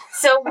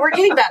 So we're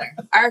getting better.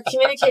 Our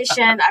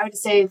communication, I would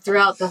say,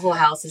 throughout the whole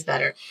house is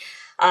better.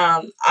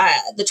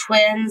 The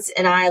twins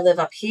and I live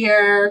up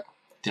here.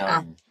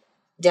 Down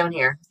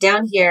here.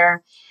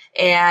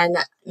 And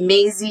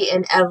Maisie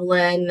and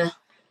Evelyn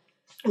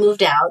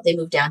moved out. They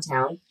moved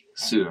downtown.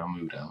 Sue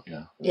moved out,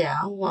 yeah. Yeah,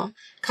 well,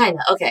 kind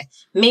of. Okay.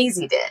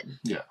 Maisie did.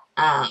 Yeah.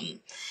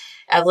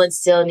 Evelyn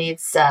still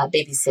needs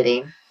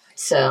babysitting.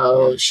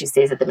 So she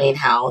stays at the main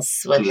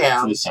house with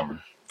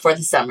him. For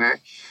the summer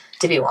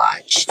to be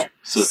watched.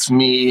 So it's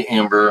me,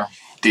 Amber,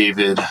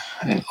 David,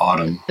 and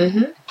Autumn.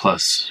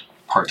 Plus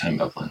part-time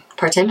Evelyn.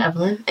 Part-time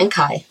Evelyn and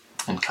Kai.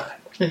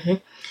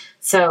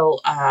 So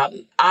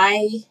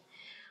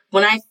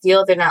when I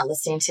feel they're not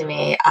listening to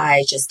me,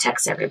 I just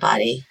text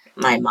everybody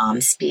my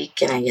mom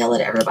speak and I yell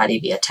at everybody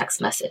via text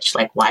message.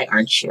 Like, why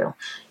aren't you?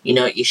 You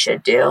know what you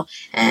should do.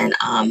 And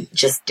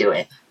just do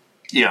it.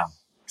 Yeah.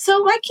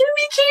 So my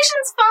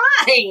communication's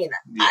fine.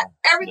 Yeah,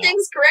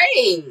 everything's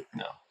great.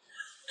 No.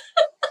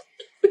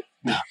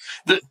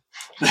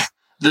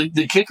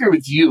 The kicker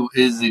with you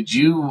is that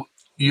you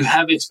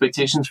have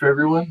expectations for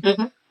everyone,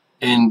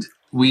 and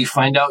we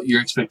find out your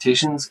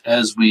expectations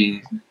as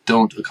we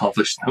don't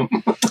accomplish them.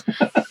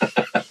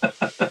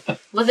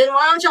 Well, then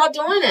why aren't y'all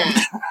doing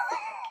it?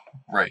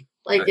 Right.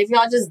 Like, if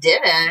y'all just did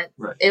it,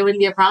 it wouldn't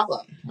be a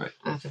problem. Right.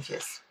 I'm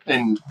confused.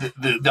 And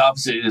the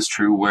opposite is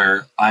true,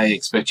 where I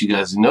expect you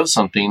guys to know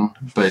something,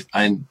 but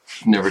I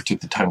never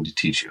took the time to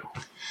teach you.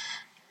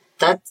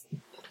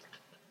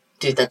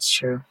 Dude, that's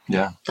true.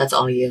 Yeah. That's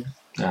all you.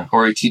 Yeah.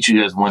 Or I teach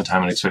you guys one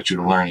time and expect you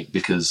to learn it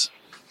because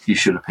you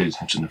should have paid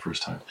attention the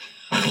first time.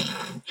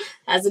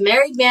 As a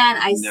married man,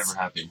 It never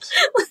happens.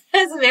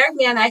 As a married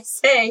man, I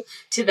say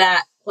to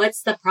that,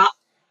 what's the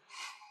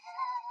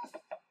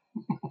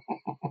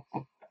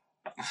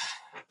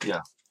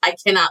Yeah. I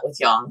cannot with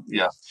y'all.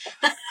 Yeah.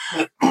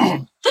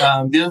 The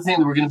other thing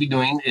that we're going to be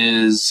doing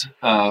is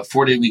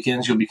 4-day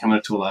weekends. You'll be coming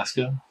up to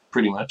Alaska,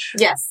 pretty much.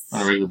 Yes.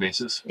 On a regular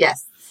basis.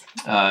 Yes.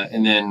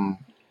 And then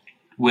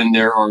when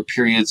there are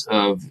periods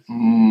of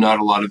not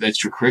a lot of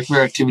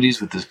extracurricular activities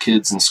with the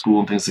kids in school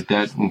and things like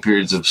that, and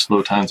periods of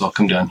slow times, I'll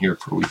come down here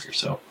for a week or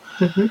so.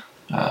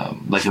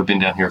 Mm-hmm. Like I've been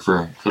down here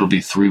it'll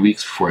be 3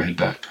 weeks before I head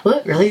back.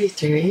 What? Really?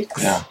 3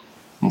 weeks? Yeah.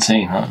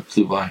 Insane, huh? It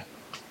flew by.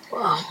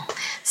 Wow.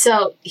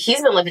 So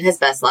he's been living his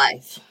best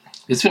life.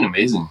 It's been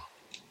amazing.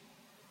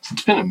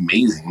 It's been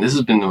amazing. This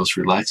has been the most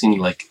relaxing,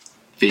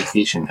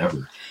 vacation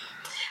ever.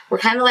 We're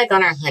kind of like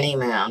on our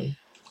honeymoon.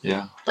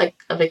 Yeah. Like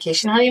a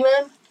vacation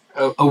honeymoon?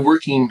 A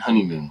working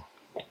honeymoon.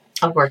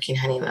 A working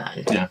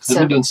honeymoon. Yeah, because I've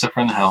been doing stuff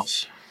around the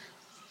house.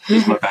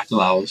 With my back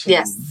allows.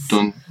 Yes.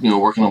 Doing,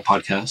 working on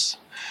podcasts.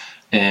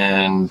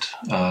 And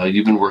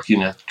you've been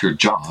working at your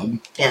job.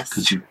 Yes.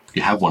 Because you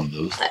have one of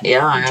those.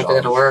 Yeah, I have to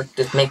go to work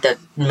to make that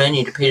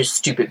money to pay the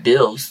stupid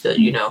bills that,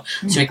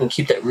 so we can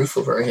keep that roof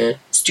over our head.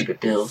 Stupid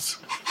bills.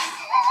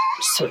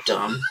 So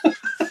dumb.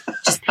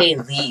 Just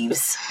paying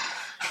leaves.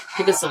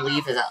 Pick us some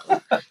leaves out.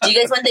 Do you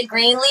guys want the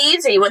green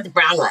leaves or you want the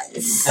brown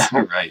ones?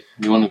 Right.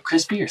 You want them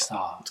crispy or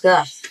soft?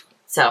 Ugh.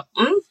 So,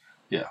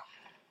 Yeah.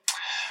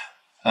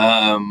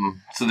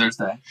 So there's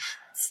that.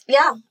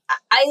 Yeah.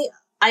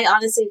 I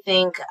honestly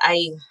think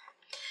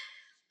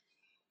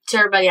to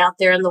everybody out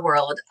there in the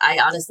world, I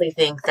honestly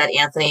think that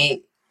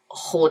Anthony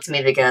holds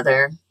me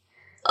together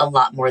a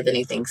lot more than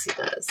he thinks he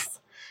does.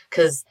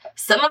 Because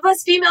some of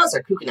us females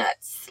are cuckoo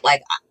nuts.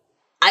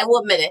 I will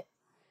admit it.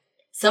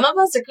 Some of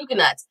us are cuckoo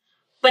nuts.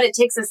 But it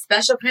takes a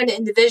special kind of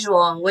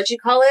individual. And what you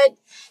call it?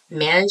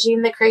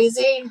 Managing the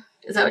crazy?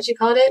 Is that what you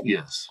called it?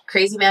 Yes.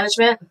 Crazy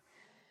management?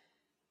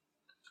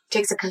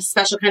 Takes a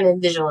special kind of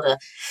individual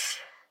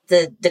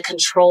to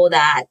control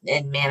that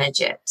and manage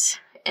it.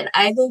 And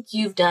I think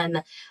you've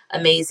done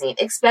amazing,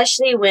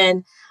 especially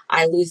when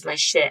I lose my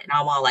shit and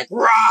I'm all like,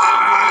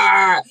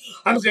 "Rawr!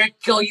 I'm going to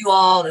kill you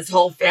all, this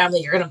whole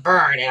family, you're going to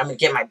burn, and I'm going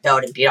to get my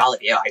belt and beat all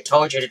of you. I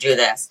told you to do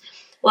this."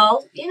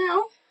 Well,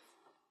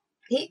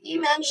 he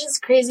manages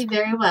crazy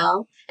very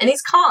well, and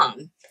he's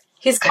calm.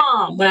 He's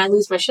calm when I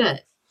lose my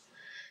shit.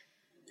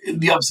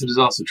 The opposite is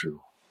also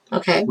true.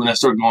 Okay. When I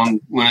start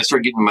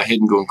getting in my head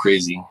and going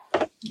crazy,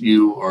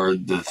 you are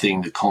the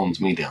thing that calms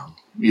me down.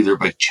 Either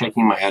by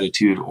checking my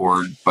attitude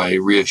or by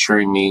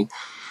reassuring me,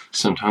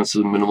 sometimes to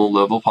the minimal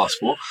level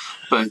possible,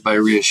 but by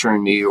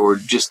reassuring me or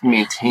just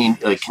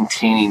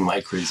containing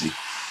my crazy.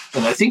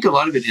 And I think a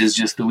lot of it is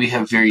just that we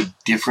have very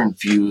different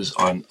views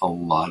on a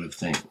lot of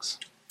things.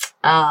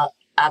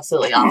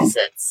 Absolutely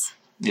opposites.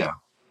 Yeah.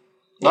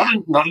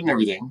 Not in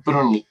everything, but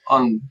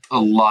on a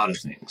lot of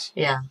things.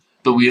 Yeah.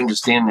 But we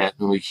understand that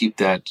and we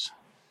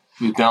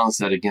balance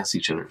that against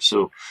each other.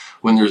 So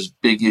when there's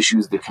big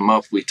issues that come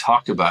up, we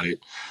talk about it.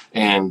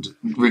 And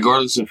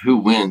regardless of who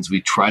wins,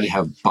 we try to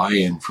have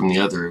buy-in from the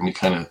other and we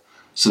kind of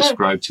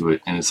subscribe to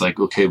it. And it's like,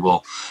 okay,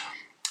 well,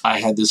 I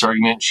had this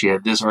argument. She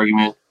had this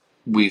argument.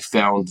 We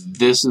found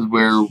this is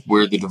where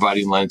the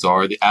dividing lines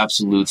are. The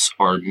absolutes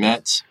are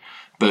met,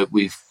 but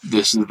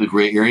this is the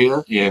gray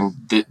area. And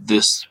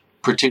this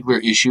particular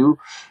issue,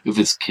 if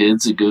it's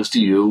kids, it goes to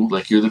you.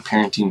 Like you're the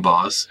parenting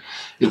boss.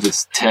 If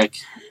it's tech,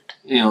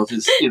 if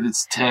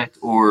it's tech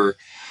or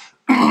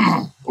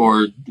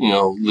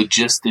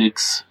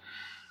logistics,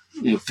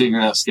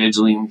 figuring out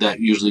scheduling, that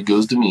usually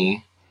goes to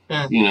me.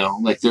 Yeah.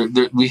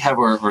 We have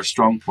our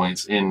strong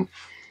points, and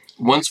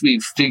once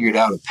we've figured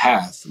out a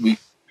path,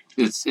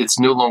 it's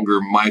no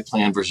longer my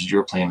plan versus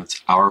your plan.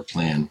 It's our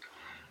plan,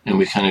 and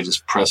we kind of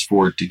just press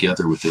forward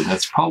together with it. And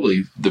that's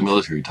probably the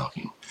military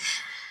talking.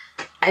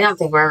 I don't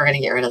think we're ever going to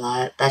get rid of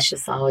that. That's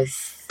just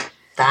always,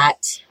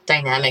 that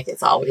dynamic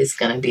is always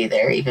going to be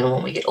there, even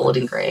when we get old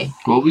and gray.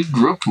 Well, we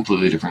grew up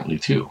completely differently,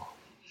 too.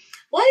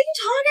 What are you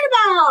talking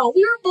about?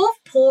 We were both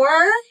poor.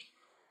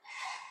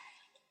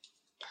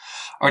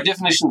 Our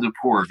definitions of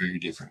poor are very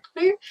different.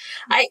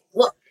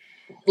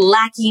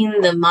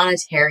 Lacking the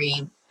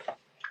monetary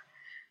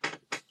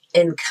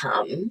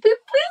income.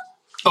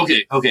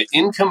 Okay.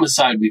 Income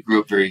aside, we grew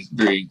up very,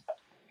 very,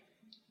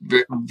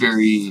 very,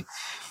 very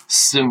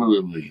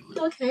similarly.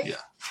 Okay.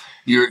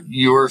 Yeah.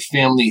 Your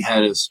family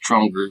had a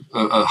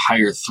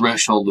higher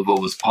threshold of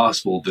what was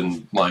possible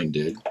than mine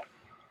did.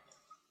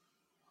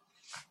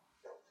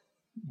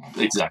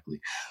 Exactly.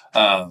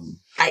 But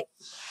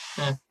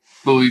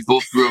we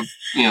both grew up,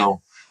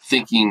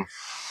 thinking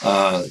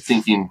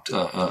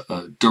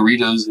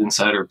Doritos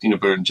inside our peanut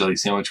butter and jelly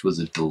sandwich was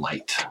a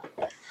delight.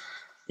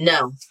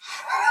 No.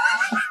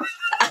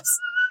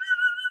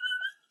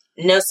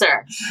 No,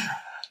 sir.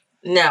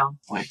 No.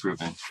 White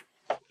proven.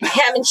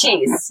 Ham and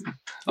cheese.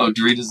 Oh,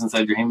 Doritos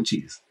inside your ham and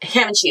cheese.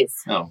 Ham and cheese.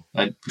 Oh,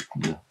 Peanut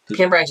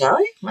butter and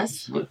jelly?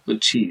 What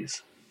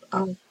cheese?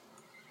 Oh.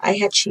 I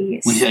had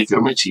cheese. We had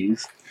government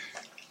cheese.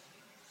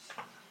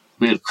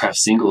 We had Kraft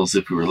Singles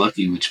if we were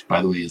lucky, which,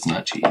 by the way, is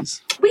not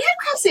cheese. We had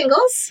Kraft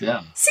Singles.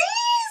 Yeah. See?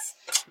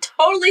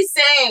 Totally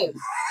same.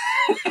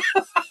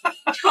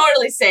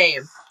 Totally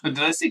same. But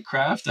did I say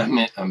Kraft? I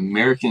meant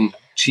American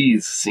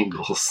cheese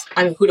singles.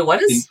 I mean, who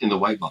what is? In the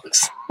white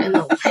box. In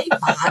the white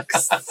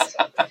box.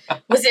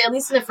 Was it at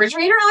least in the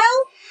refrigerator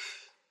aisle?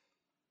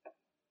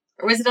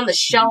 Or was it on the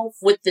shelf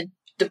with the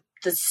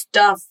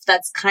stuff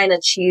that's kind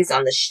of cheese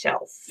on the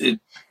shelf? You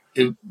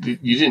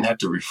didn't have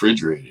to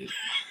refrigerate it.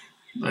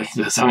 Like,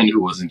 that's how I knew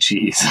it wasn't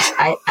cheese.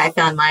 I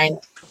found mine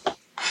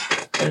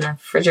in the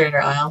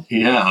refrigerator aisle.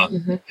 Yeah.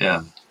 Mm-hmm.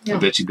 Yeah. I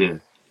bet you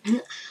did.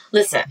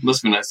 Listen.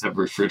 Must be nice to have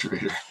a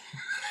refrigerator.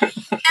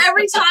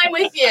 Every time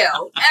with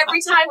you.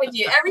 Every time with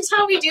you. Every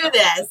time we do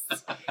this.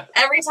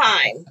 Every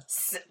time.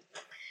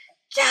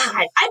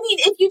 God. I mean,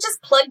 if you just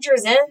plugged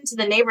yours into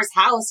the neighbor's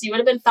house, you would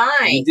have been fine.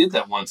 We did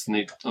that once, and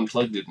they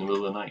unplugged it in the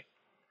middle of the night.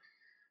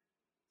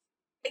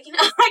 You know,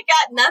 I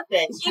got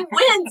nothing. He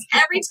wins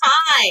every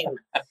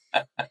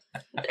time.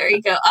 There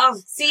you go. Oh,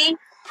 see?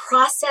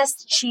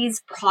 Processed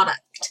cheese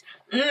product.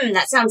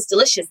 That sounds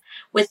delicious.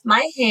 With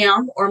my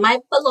ham or my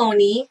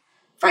bologna,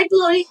 fried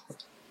bologna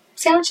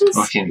sandwiches.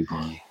 Oh, I can't eat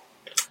bologna.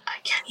 I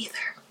can't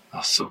either.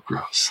 Oh, so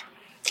gross.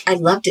 I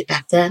loved it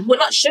back then. What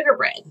about sugar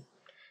bread?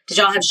 Did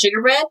y'all have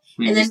sugar bread?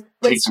 We and just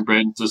then take some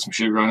bread and throw some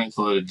sugar on it,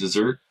 call it a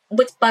dessert.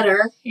 With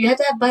butter. You had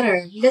to have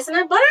butter. You guys didn't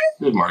have butter?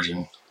 Good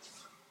margarine.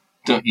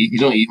 You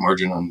don't eat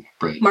margarine on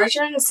bread.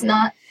 Margarine is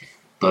not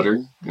butter.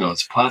 You know,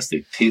 it's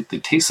plastic. They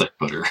taste like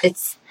butter.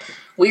 It's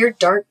weird,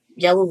 dark,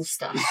 yellow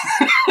stuff.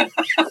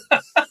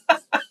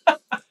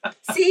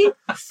 See?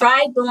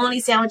 Fried bologna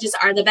sandwiches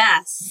are the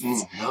best.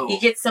 No. You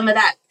get some of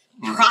that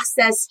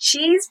processed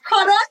cheese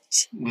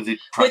product. With it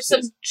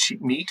processed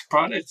meat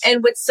products?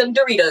 And with some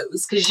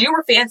Doritos, because you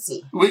were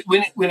fancy.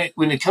 When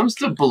it comes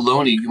to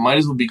bologna, you might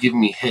as well be giving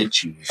me head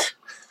cheese.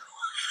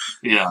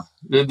 Yeah.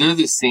 They're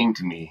the same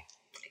to me.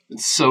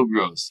 It's so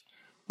gross.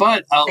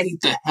 But I'll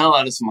eat the hell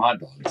out of some hot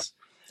dogs.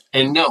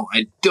 And no,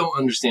 I don't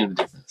understand the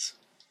difference.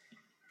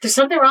 There's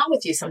something wrong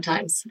with you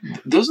sometimes.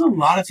 There's a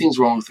lot of things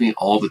wrong with me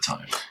all the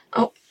time.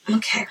 Oh,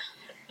 okay.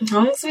 As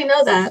long as we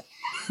know that.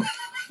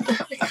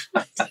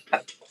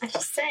 I'm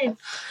just saying.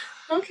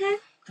 Okay.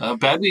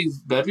 Bad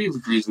Weave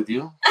agrees with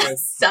you.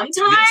 Sometimes.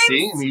 Yeah,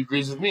 see? And he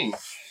agrees with me.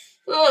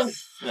 Ugh.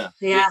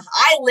 Yeah,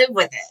 I live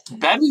with it.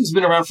 Bad Weave's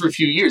been around for a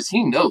few years.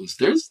 He knows.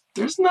 There's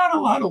not a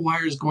lot of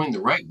wires going the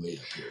right way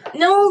up here.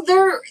 No,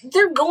 they're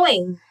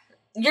going.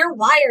 Your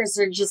wires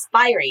are just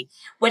fiery.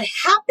 What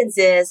happens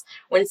is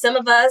when some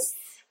of us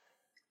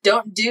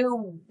don't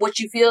do what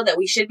you feel that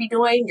we should be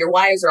doing, your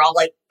wires are all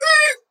like,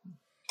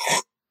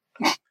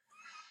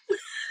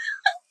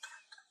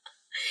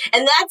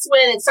 and that's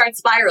when it starts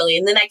spiraling.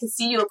 And then I can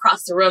see you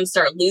across the room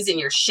start losing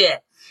your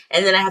shit.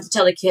 And then I have to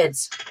tell the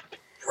kids,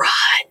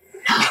 run.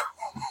 I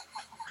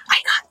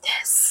got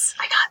this.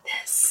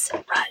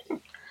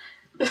 Run.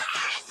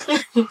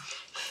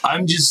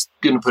 I'm just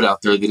going to put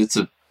out there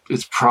that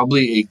it's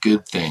probably a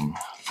good thing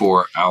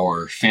for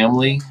our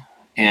family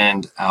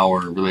and our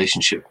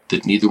relationship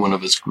that neither one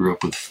of us grew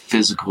up with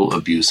physical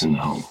abuse in the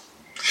home.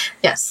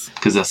 Yes.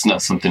 Because that's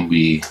not something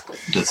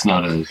that's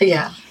not an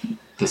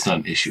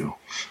issue.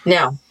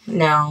 No,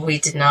 we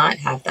did not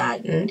have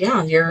that. And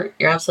yeah, you're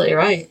absolutely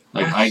right.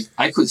 Like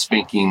I quit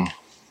spanking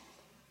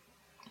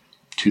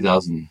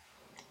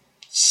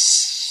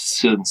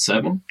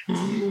 2007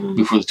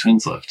 before the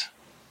twins left.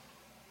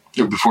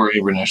 Or before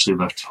Amber and Ashley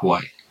left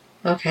Hawaii.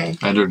 Okay.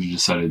 I'd already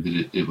decided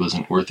that it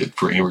wasn't worth it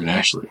for Amber and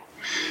Ashley.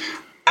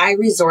 I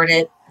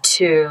resorted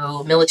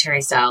to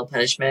military-style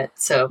punishment.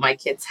 So my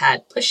kids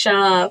had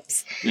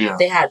push-ups. Yeah.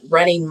 They had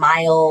running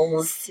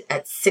miles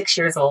at 6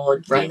 years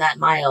old. Run that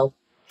mile.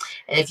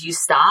 And if you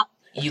stop,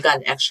 you got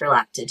an extra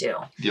lap to do.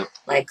 Yep.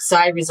 So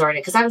I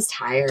resorted because I was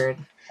tired.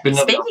 But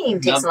spanking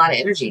takes a lot of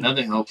energy. Now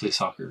they all play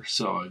soccer,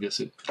 so I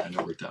guess it kind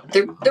of worked out.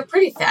 They're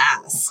pretty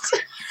fast.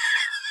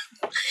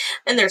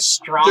 And they're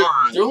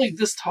strong. They're only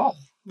this tall.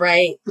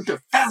 Right. But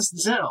they're fast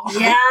as hell.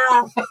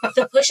 Yeah.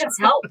 The push-ups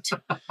helped.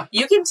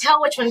 You can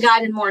tell which one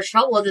got in more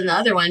trouble than the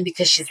other one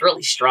because she's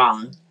really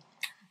strong.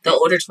 The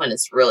older twin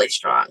is really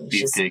strong.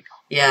 Beefcake.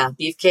 Yeah,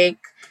 Beefcake.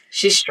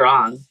 She's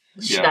strong.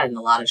 She got in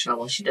a lot of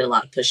trouble. She did a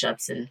lot of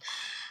push-ups and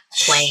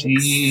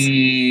planks.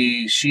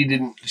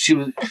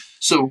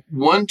 So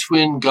one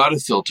twin got a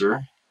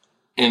filter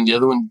and the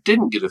other one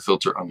didn't get a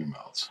filter on their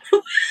mouths.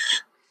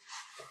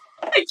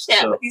 I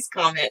can't with these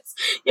comments.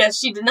 Yes,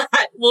 she did not.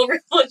 We'll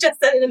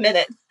adjust that in a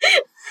minute.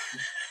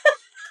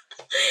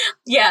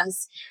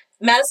 Yes.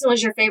 Madison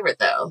was your favorite,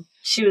 though.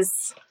 She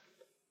was...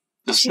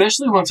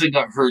 Especially once I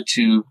got her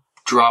to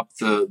drop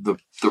the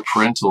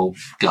parental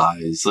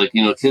guys. Like,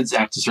 kids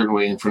act a certain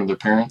way in front of their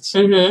parents.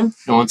 Mm-hmm.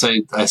 And once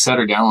I sat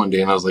her down one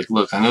day and I was like,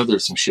 look, I know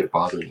there's some shit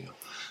bothering you.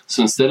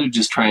 So instead of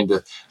just trying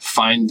to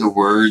find the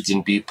words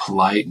and be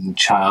polite and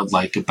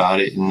childlike about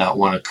it and not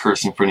want to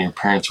curse in front of your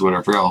parents or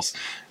whatever else,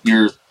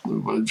 you're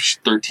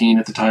 13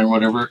 at the time or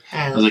whatever.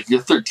 I was like,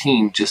 you're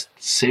 13, just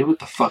say what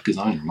the fuck is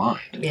on your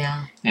mind.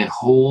 Yeah. And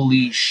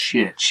holy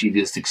shit, she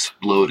just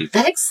exploded.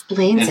 That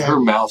explains it. And her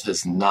mouth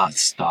has not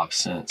stopped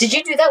since. Did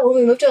you do that when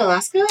we moved to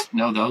Alaska?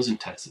 No, that was in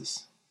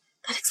Texas.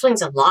 That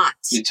explains a lot.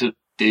 We took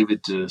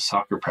David to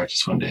soccer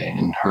practice one day,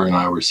 and her and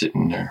I were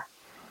sitting there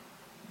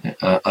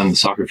on the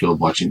soccer field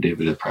watching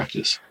David at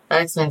practice.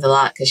 That explains a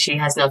lot, because she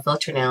has no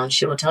filter now, and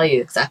she will tell you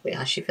exactly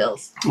how she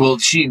feels. Well,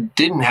 she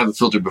didn't have a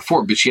filter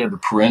before, but she had the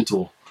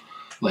parental,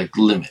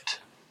 limit.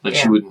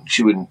 She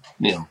wouldn't,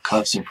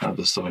 cuss in front of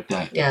us, stuff like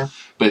that. Yeah.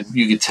 But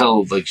you could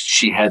tell,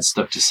 she had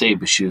stuff to say,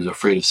 but she was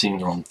afraid of saying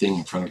the wrong thing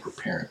in front of her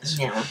parents.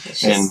 Yeah.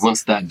 And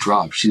once that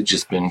dropped, she's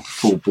just been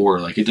full bore.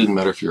 It doesn't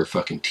matter if you're a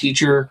fucking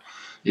teacher,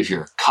 if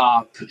you're a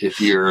cop,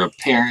 if you're a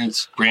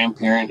parent,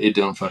 grandparent, it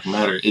don't fucking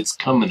matter. It's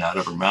coming out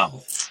of her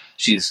mouth.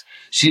 She's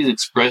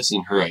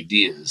expressing her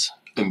ideas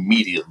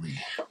immediately.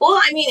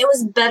 Well, it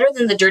was better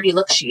than the dirty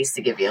look she used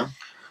to give you.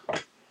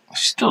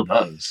 She still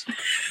does.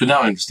 But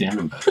now I understand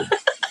them better.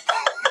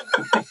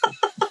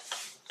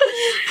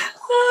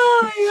 Oh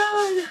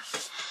my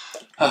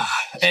god.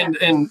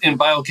 And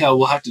BioCal,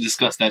 we'll have to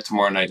discuss that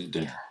tomorrow night at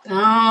dinner.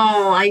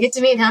 Oh, I get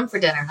to meet him for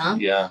dinner, huh?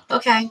 Yeah.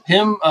 Okay.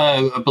 Him,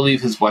 I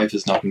believe his wife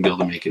is not going to be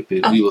able to make it,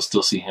 but we will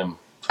still see him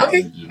at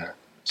dinner.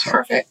 So.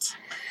 Perfect.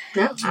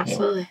 No,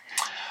 absolutely.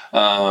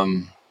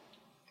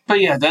 But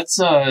yeah, that's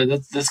kind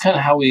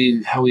of how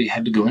we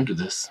had to go into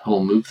this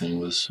whole move thing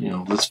was,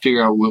 let's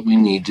figure out what we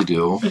need to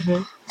do.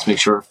 Mm-hmm. Let's make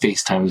sure our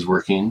FaceTime is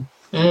working.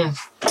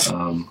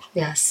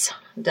 Yes.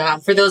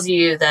 For those of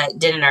you that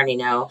didn't already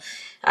know,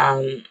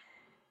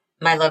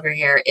 my lover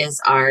here is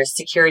our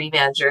security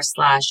manager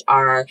 /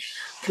 our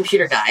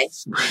computer guy,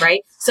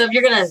 right? So if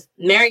you're going to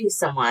marry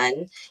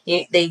someone,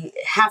 they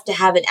have to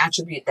have an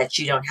attribute that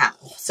you don't have.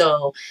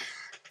 So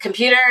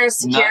computer,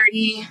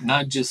 security.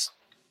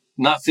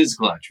 Not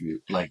physical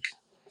attribute,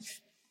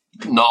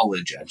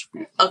 knowledge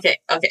attribute. Okay.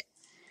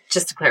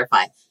 Just to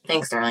clarify.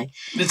 Thanks, darling.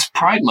 It's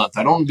Pride Month.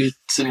 I don't want to be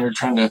sitting here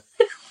trying to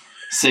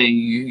say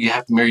you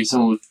have to marry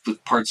someone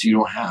with parts you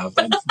don't have.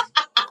 I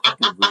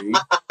agree.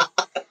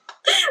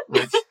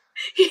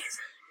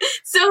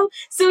 So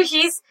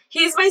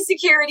he's my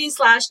security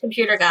 /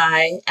 computer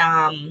guy.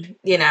 I'm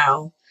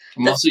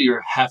also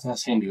your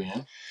half-ass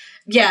handyman.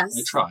 Yes.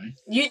 I try.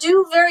 You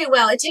do very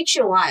well. It takes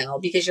you a while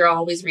because you're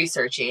always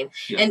researching.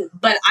 Yeah.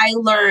 But I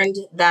learned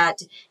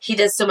that he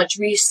does so much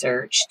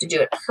research to do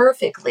it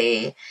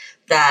perfectly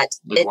that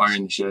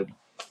wiring the shed.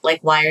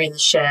 Wiring the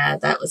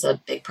shed. That was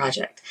a big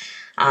project.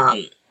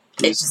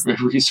 We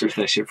researched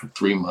that shit for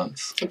 3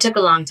 months. It took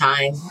a long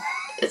time.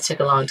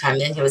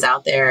 Then he was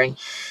out there and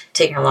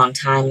taking a long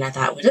time. And I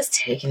thought, what is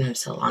taking him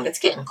so long? It's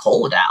getting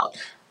cold out.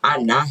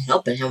 I'm not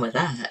helping him with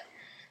that.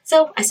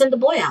 So I sent the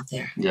boy out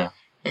there. Yeah.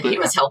 And he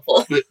was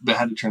helpful. But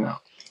how did it turn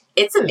out?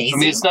 It's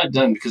amazing. It's not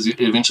done because it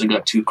eventually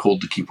got too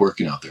cold to keep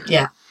working out there.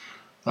 Yeah.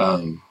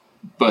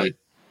 But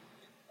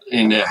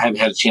I haven't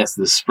had a chance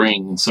this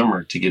spring and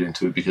summer to get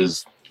into it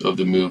because of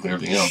the move and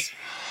everything else.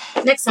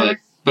 Next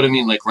summer. But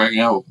right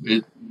now,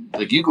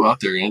 you go out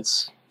there and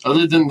it's,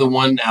 other than the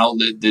one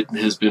outlet that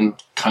has been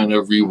kind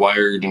of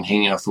rewired and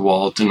hanging off the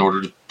wall in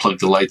order to plug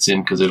the lights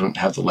in because they don't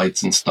have the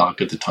lights in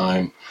stock at the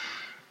time.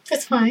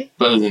 It's fine.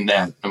 But other than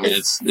that,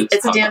 it's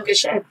a damn good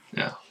shed.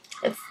 Yeah.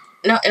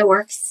 It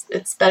works.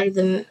 It's better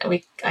than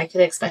I could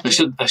expect.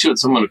 I showed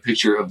someone a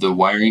picture of the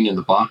wiring in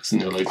the box,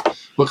 and they're like,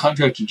 "What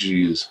contractor did you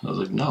use?" I was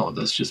like, "No,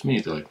 that's just me."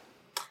 They're like,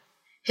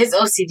 "His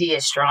OCD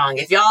is strong."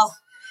 If y'all,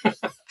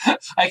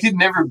 I could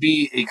never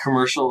be a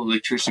commercial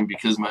electrician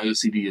because my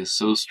OCD is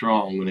so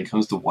strong when it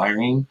comes to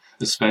wiring,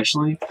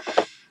 especially.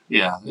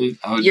 Yeah,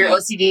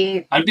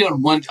 OCD. I'd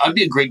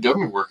be a great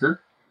government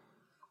worker.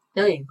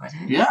 No, you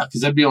wouldn't. Yeah,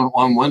 because I'd be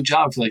on one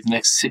job for the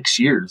next 6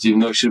 years, even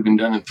though it should have been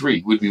done in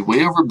 3. Would be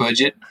way over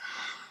budget.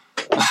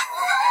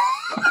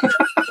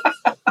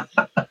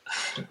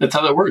 That's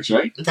how that works,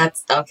 right?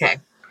 That's okay.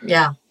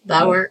 Yeah,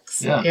 that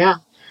works. Yeah.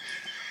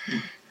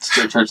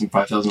 Start charging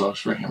 $5,000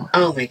 for a hammer.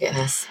 Oh my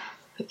goodness.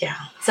 Yeah.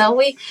 So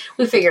we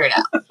figure it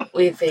out.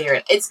 We figure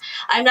it.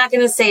 I'm not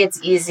going to say it's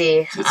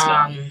easy. It's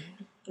not.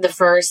 The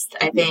first,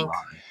 I think.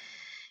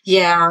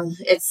 Yeah,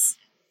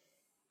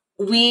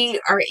 we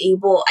are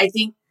able, I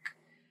think,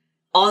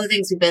 all the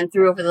things we've been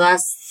through over the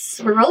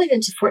we're rolling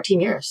into 14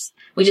 years.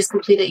 We just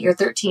completed year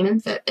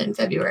 13 in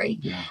February.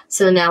 Yeah.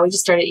 So now we just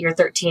started year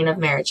 13 of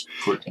marriage.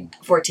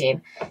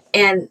 14.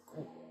 And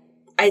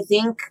I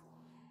think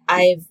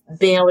I've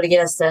been able to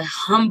get us to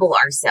humble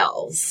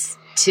ourselves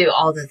to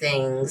all the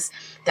things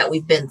that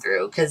we've been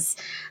through. Because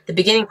the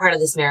beginning part of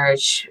this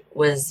marriage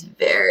was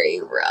very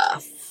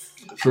rough.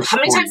 How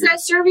many times did I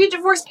serve you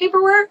divorce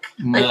paperwork?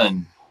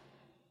 None.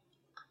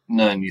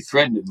 You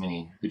threatened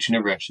me, but you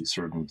never actually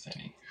served me with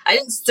any. I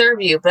didn't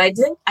serve you, but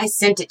I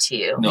sent it to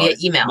you via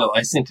email. No,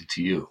 I sent it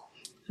to you.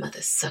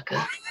 Mother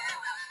sucker.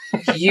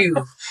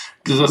 You.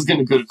 Because I was going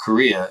to go to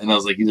Korea, and I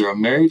was like, either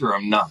I'm married or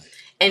I'm not.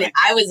 And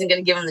I wasn't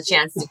going to give him the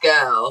chance to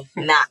go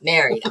not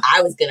married.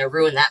 I was going to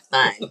ruin that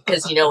fun.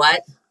 Because you know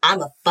what?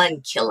 I'm a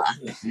fun killer.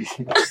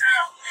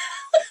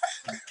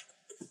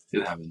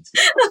 It happens.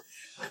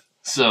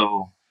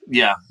 So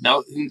yeah,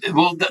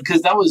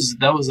 because that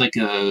was like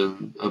a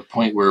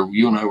point where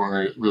you and I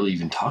weren't really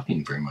even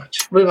talking very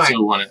much. We weren't.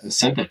 So when I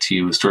sent that to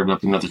you, it started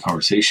up another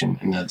conversation,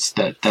 and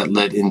that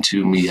led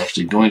into me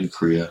actually going to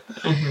Korea,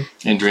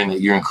 and during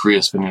that year in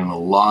Korea, spending a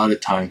lot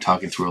of time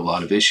talking through a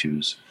lot of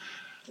issues,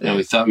 and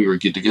we thought we were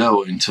good to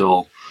go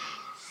until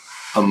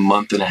a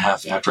month and a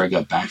half after I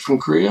got back from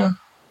Korea.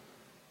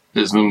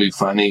 Is when we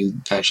finally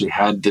actually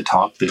had the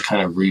talk that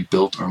kind of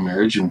rebuilt our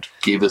marriage and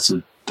gave us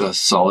a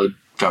solid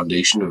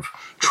foundation of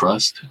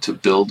trust to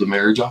build the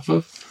marriage off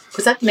of.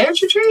 Was that the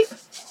marriage retreat?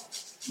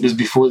 It was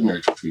before the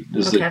marriage retreat. It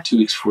was like 2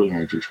 weeks before the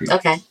marriage retreat.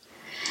 Okay.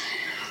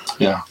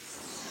 Yeah.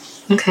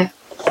 Okay.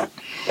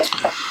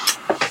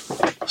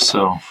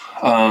 So,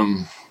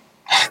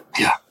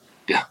 yeah.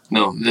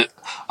 No,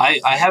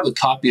 I have a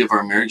copy of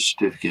our marriage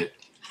certificate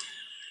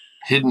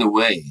hidden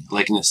away,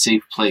 like in a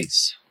safe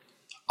place,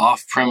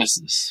 off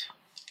premises.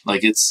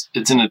 Like it's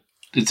in a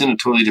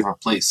totally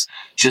different place,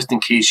 just in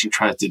case she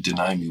tries to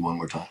deny me one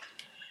more time.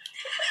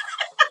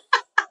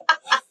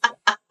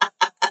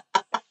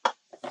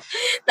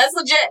 That's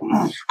legit.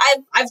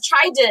 I've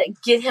tried to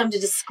get him to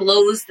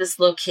disclose this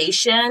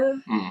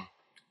location.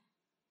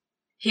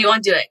 He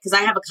won't do it because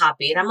I have a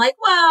copy, and I'm like,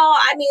 well,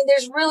 I mean,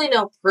 there's really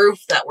no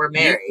proof that we're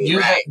married.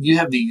 You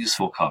have the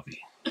useful copy,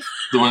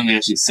 the one we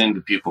actually send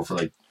to people for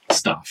like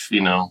stuff,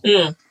 you know.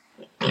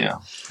 Yeah,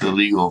 the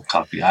legal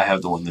copy. I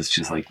have the one that's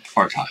just like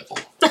archival.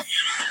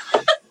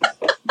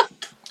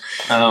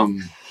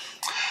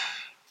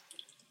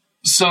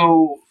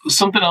 So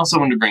something else I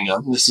wanted to bring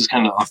up, and this is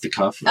kind of off the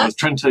cuff. I was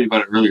trying to tell you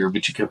about it earlier,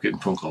 but you kept getting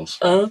phone calls.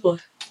 Oh, boy.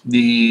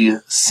 The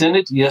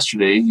Senate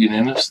yesterday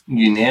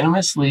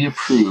unanimously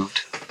approved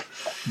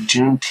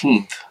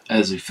Juneteenth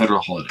as a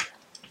federal holiday.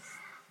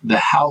 The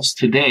House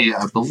today,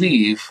 I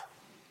believe,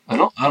 I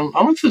don't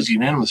know if it was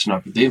unanimous or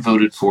not, but they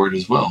voted for it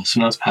as well. So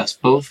now it's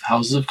passed both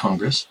houses of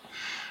Congress,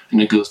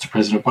 and it goes to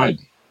President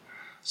Biden.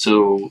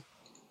 So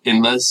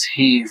unless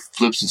he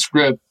flips the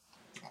script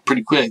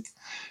pretty quick,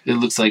 it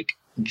looks like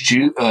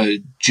June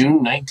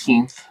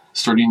 19th,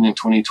 starting in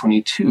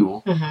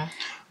 2022,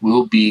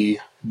 will be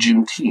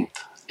Juneteenth,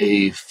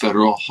 a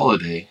federal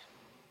holiday,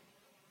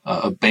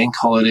 a bank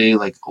holiday,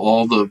 like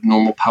all the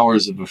normal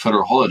powers of a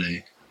federal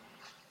holiday.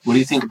 What do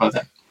you think about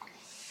that?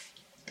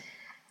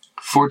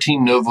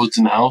 14 no votes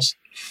in the House.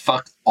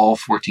 Fuck all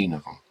 14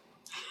 of them.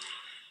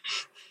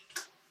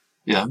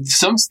 Yeah,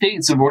 some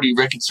states have already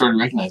started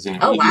recognizing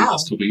it in the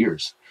last couple of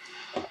years.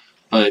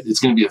 But it's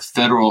going to be a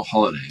federal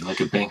holiday,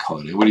 like a bank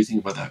holiday. What do you think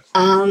about that?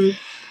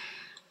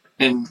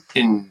 And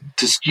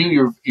to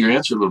skew your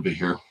answer a little bit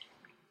here,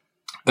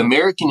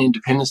 American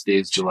Independence Day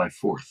is July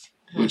 4th,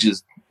 which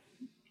is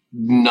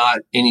not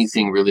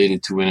anything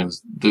related to when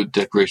the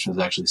Declaration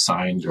was actually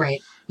signed.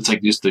 Right. It's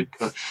like just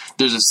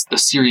there's a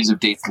series of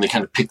dates, and they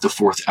kind of pick the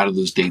 4th out of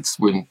those dates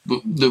when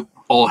the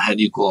all had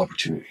equal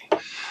opportunity.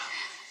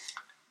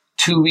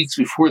 2 weeks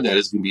before that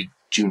is going to be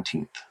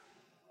Juneteenth.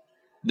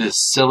 The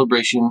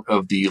celebration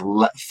of the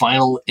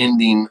final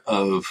ending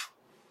of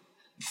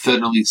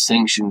federally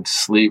sanctioned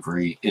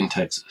slavery in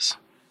Texas.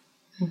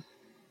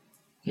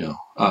 Well,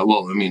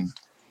 I mean,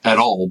 at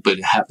all, but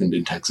it happened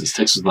in Texas.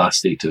 Texas was the last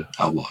state to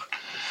outlaw it.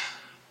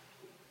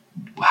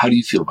 How do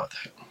you feel about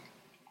that?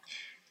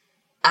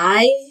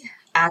 I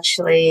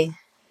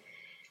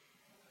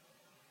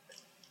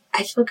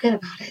feel good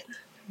about it.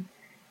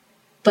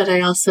 But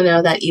I also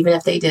know that even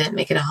if they didn't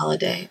make it a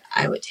holiday,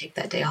 I would take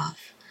that day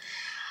off.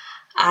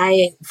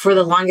 For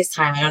the longest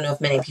time, I don't know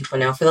if many people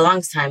know, for the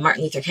longest time,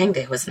 Martin Luther King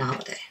Day wasn't a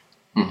holiday.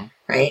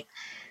 Right?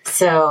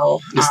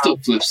 So... It still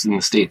flips in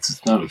the States.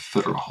 It's not a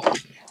federal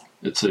holiday.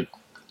 It's a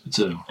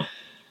federal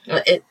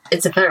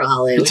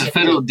holiday. It's a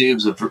federal day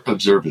of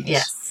observance.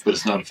 Yes. But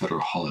it's not a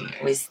federal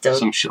holiday.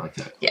 Some shit like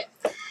that. Yeah.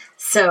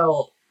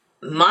 So,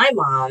 my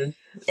mom,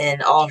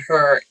 in all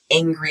her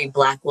angry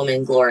black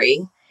woman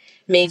glory,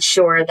 made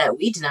sure that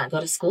we did not go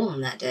to school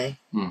on that day.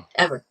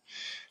 Ever.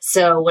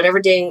 So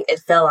whatever day it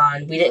fell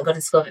on, we didn't go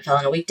to school. If it fell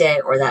on a weekday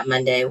or that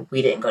Monday,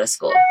 we didn't go to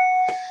school.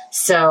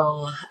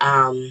 So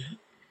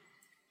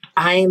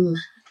I'm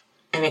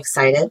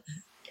excited.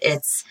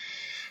 It's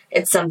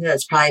something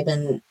that's probably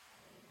been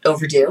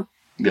overdue.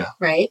 Yeah.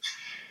 Right?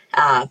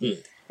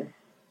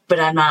 But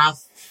I'm not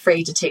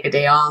afraid to take a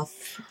day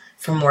off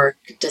from work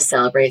to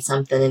celebrate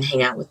something and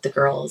hang out with the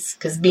girls.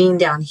 Because being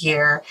down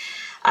here,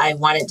 I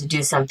wanted to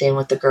do something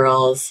with the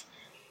girls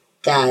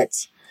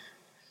that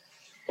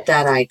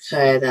I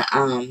could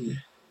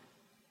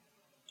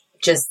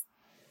just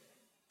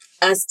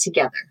us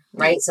together,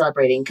 right?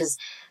 Celebrating, because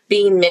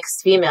being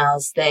mixed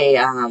females, they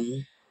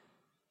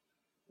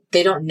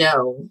don't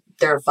know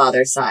their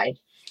father's side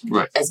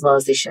right as well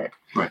as they should,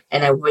 right?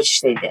 And I wish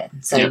they did.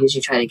 So I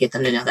usually try to get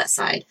them to know that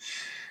side.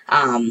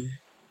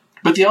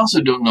 But they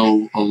also don't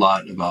know a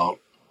lot about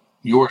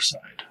your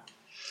side.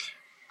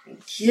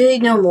 They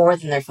know more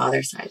than their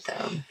father's side,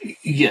 though.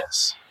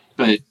 Yes,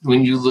 but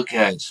when you look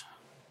at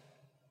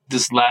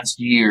this last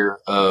year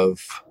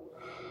of,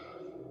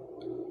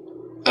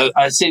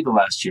 I say the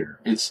last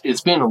year,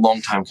 it's been a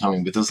long time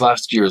coming, but this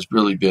last year has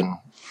really been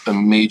a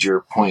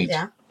major point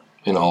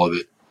in all of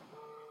it.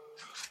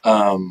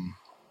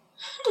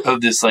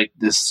 Of this, like,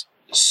 this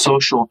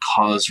social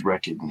cause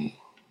reckoning,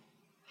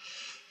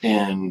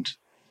 and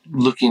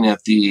looking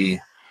at the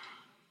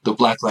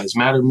Black Lives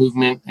Matter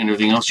movement and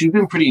everything else. You've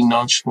been pretty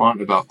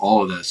nonchalant about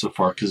all of that so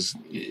far, because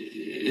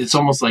it's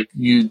almost like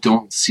you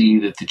don't see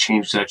that the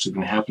change is actually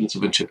going to happen. It's a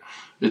bunch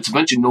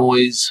of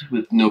noise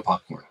with no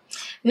popcorn.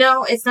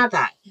 No, it's not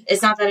that.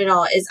 It's not that at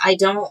all.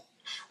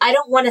 I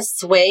don't want to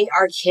sway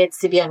our kids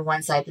to be on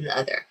one side than the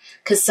other.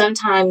 Because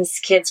sometimes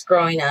kids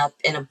growing up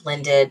in a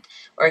blended,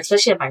 or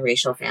especially a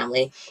biracial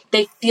family,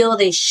 they feel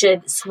they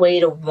should sway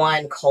to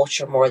one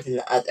culture more than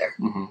the other.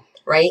 Mm-hmm.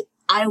 Right?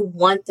 I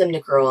want them to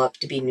grow up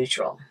to be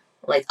neutral.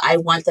 Like, I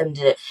want them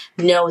to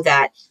know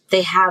that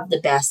they have the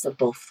best of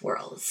both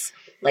worlds.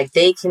 Like,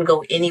 they can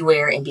go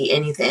anywhere and be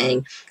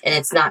anything. And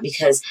it's not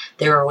because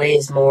they were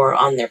raised more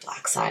on their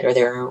black side or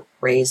they're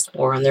raised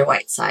more on their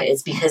white side.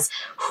 It's because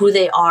who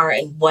they are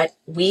and what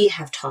we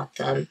have taught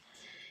them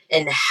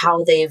and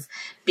how they've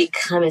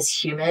become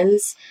as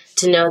humans,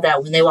 to know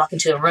that when they walk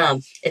into a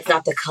room, it's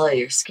not the color of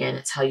your skin,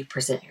 it's how you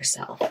present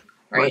yourself.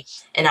 Right?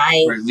 And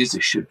or at least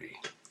it should be.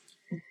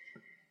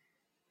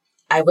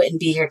 I wouldn't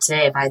be here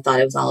today if I thought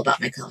it was all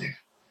about my color.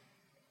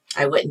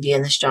 I wouldn't be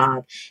in this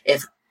job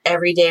if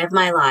every day of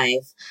my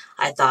life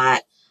I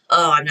thought,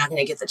 oh, I'm not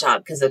going to get the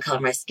job because of the color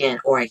of my skin,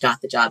 or I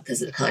got the job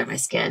because of the color of my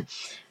skin.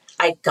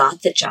 I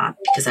got the job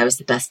because I was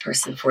the best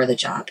person for the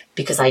job,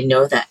 because I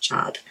know that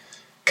job,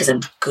 because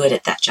I'm good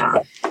at that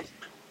job.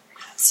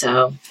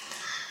 So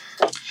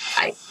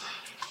I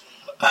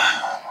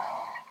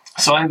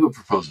have a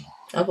proposal.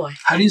 Oh boy.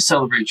 How do you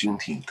celebrate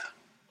Juneteenth?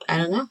 I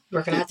don't know.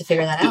 We're going to have to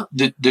figure that out.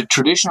 The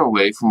traditional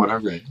way, from what I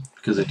read,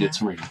 because I did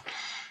some reading,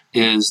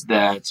 is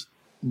that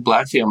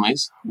Black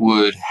families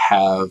would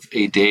have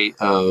a day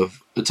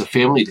of, it's a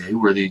family day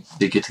where they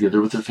get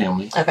together with their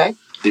family. Okay.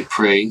 They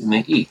pray and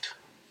they eat.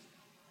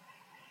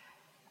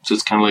 So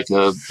it's kind of like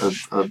a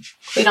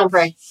we don't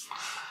pray.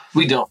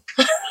 We don't.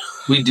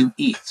 We do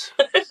eat.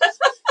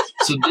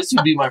 So this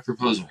would be my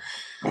proposal.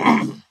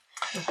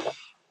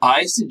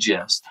 I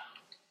suggest,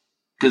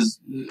 because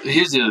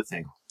here's the other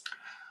thing.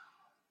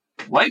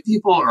 White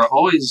people are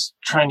always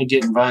trying to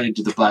get invited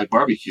to the black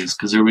barbecues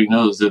because everybody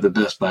knows they're the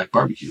best black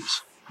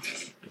barbecues.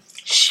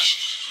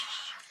 Shh.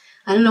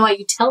 I don't know why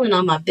you're telling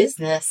on my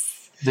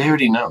business. They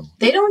already know.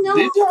 They don't know.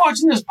 They've been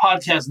watching this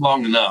podcast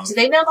long enough. Do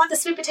they know about the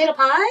sweet potato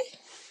pie?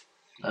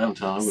 I don't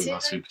tell nobody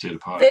about sweet potato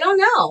pie. They don't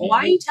know. Why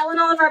are you telling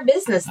all of our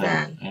business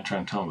then? I ain't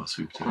trying to tell them about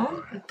sweet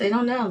potato pie. They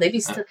don't know.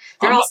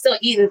 They're all still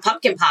eating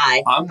pumpkin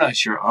pie. I'm not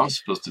sure I'm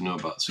supposed to know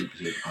about sweet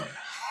potato pie.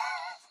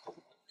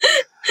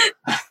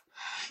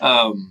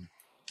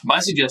 My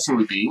suggestion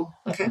would be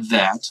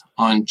that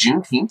on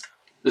Juneteenth,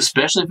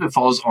 especially if it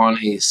falls on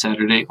a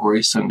Saturday or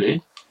a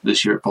Sunday,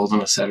 this year it falls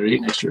on a Saturday,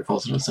 next year it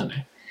falls on a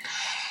Sunday,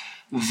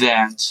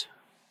 that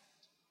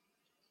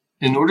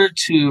in order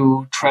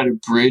to try to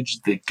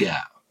bridge the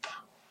gap,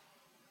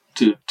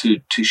 to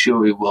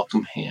show a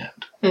welcome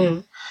hand,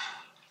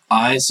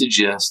 I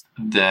suggest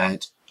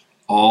that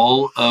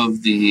all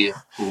of the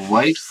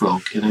white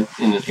folk in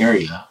an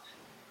area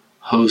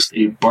host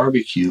a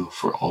barbecue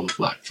for all the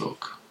black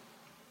folk.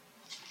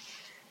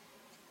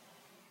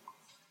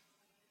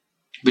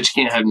 But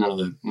you can't have none of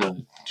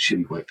the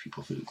shitty white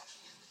people food.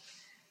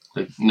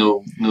 Like,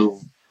 no.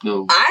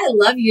 I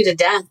love you to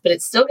death, but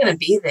it's still going to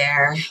be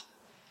there.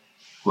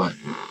 What?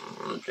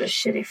 The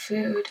shitty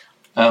food.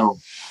 Oh,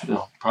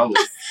 no,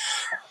 probably.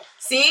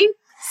 See?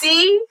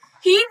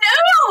 He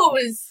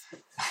knows!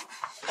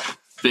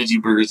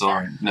 Veggie burgers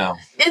aren't. No.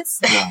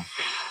 No.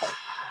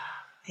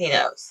 He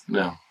knows.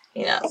 No.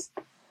 He knows.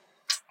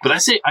 But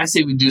I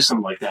say we do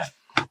something like that.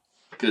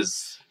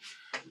 Because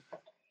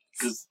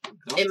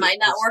it might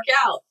not work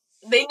out.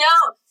 They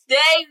know.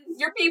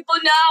 Your people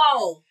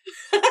know.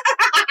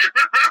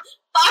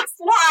 Fox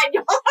 1.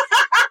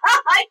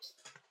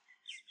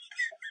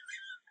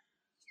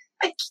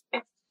 I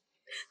can't.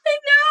 They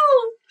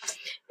know.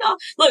 No.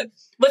 Look,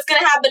 what's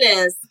going to happen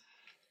is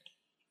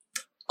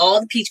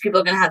all the peach people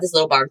are going to have this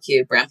little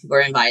barbecue. Brown people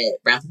are invited.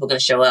 Brown people are going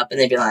to show up and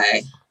they'd be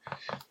like,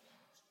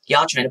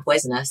 y'all trying to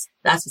poison us.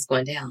 That's what's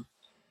going down.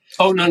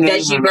 Oh, no.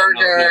 Veggie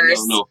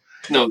burgers.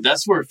 No,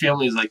 that's where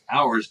families like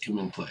ours come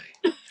in play.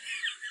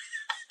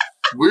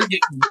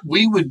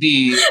 We would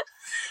be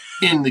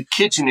in the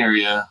kitchen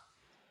area,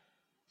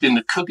 in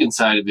the cooking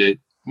side of it,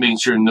 making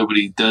sure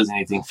nobody does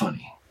anything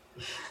funny.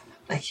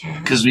 I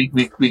can't. Because we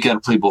got to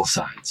play both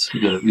sides.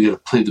 We got to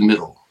play the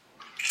middle.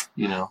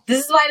 You know.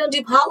 This is why I don't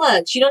do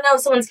potlucks. You don't know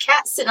if someone's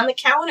cat's sitting on the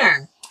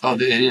counter. Oh,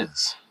 it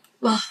is.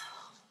 Well.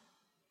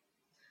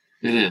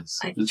 It is.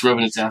 It's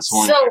rubbing its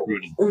asshole so, and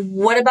rooting.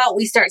 What about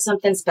we start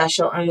something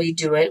special and we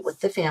do it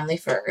with the family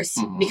first?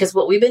 Mm-hmm. Because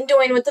what we've been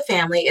doing with the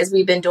family is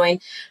we've been doing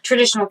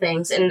traditional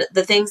things, and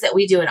the things that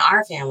we do in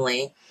our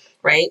family,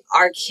 right?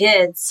 Our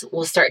kids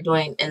will start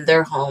doing in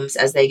their homes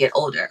as they get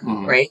older,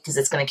 right? Because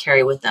it's going to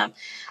carry with them.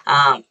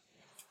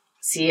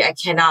 See, I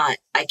cannot.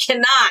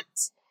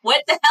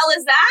 What the hell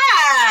is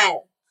that?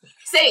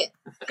 Say it.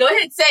 Go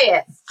ahead,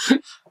 say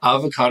it.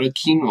 Avocado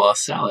quinoa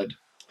salad.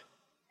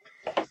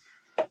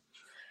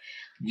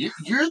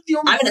 You're the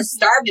only. I'm gonna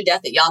starve to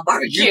death at y'all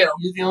barbecue.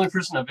 You're the only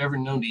person I've ever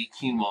known to eat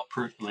quinoa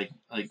like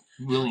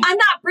willing. I'm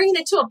not bringing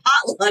it to a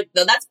potluck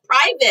though. That's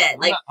private.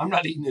 I'm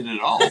not eating it at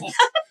all.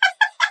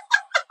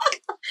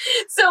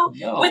 So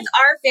with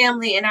our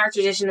family and our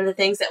tradition and the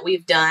things that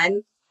we've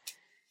done,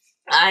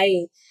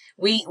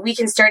 we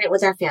can start it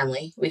with our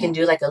family. We can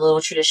do like a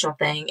little traditional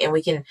thing, and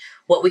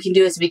what we can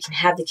do is we can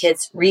have the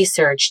kids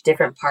research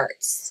different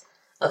parts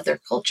of their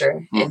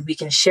culture, and we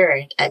can share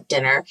it at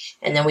dinner,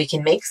 and then we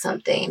can make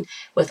something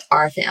with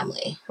our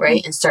family,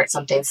 right? And start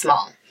something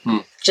small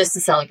just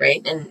to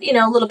celebrate, and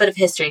a little bit of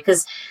history,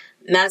 because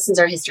Madison's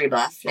our history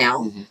buff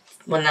now.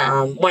 When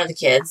one of the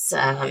kids,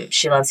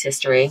 she loves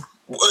history,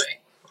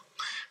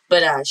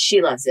 but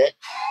she loves it,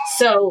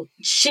 so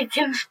she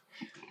can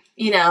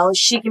be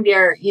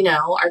our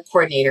our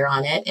coordinator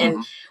on it,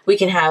 and we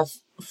can have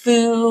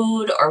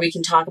food, or we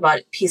can talk about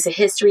a piece of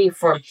history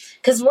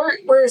because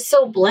we're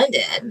so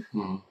blended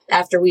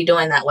after we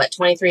doing that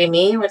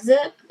 23andMe. What is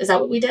it? Is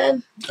that what we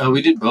did?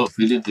 We did both.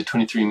 We did the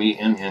 23andMe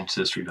and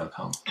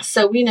Ancestry.com.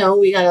 So we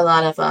got a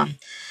lot of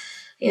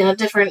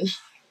different.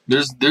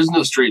 There's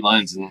no straight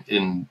lines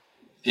in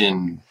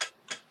the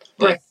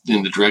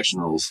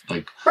directionals.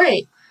 Like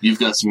you've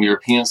got some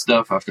European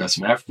stuff, I've got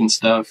some African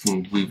stuff,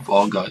 and we've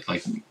all got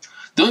like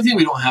the only thing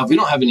we don't have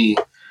any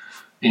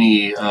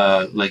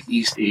like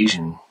East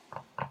Asian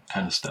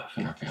kind of stuff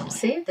in our family.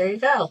 See, there you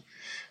go.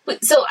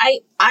 So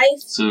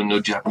so no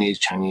Japanese,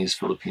 Chinese,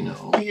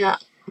 Filipino. Yeah,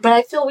 but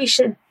I feel we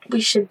should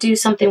do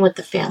something with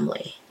the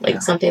family,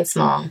 like something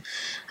small,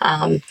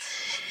 and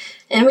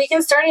we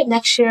can start it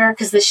next year,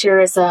 because this year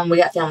is we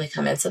got family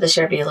coming, so this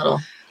year will be a little.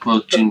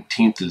 Well,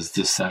 Juneteenth is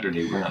this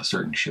Saturday. We're not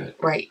starting shit.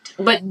 Right,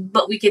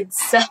 but we could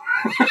sell.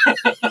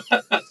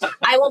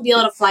 I won't be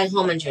able to fly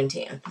home on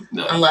Juneteenth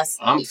unless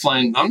I'm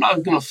flying. I'm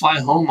not going to fly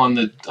home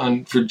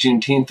for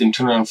Juneteenth and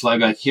turn around and fly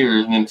back here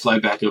and then fly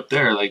back up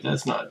there. Like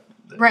that's not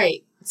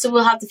right. So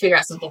we'll have to figure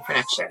out something for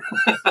next year.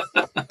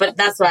 But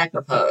that's what I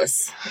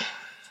propose.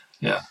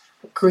 Yeah.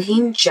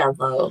 Green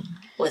Jell-O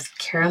with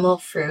caramel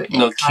fruit.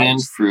 And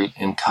canned fruit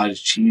and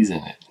cottage cheese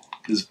in it,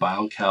 because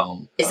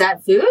BioCal. Is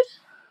that food?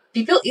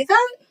 People eat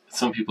that?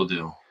 Some people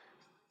do.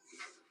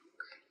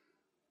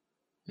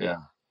 Yeah.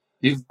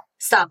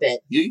 Stop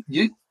it.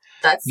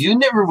 You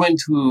never went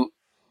to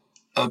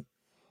a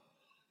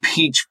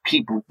peach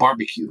people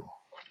barbecue.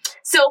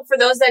 So for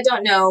those that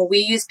don't know, we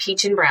use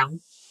peach and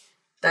brown.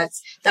 That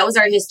was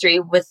our history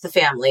with the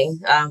family.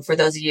 For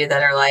those of you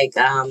that are like,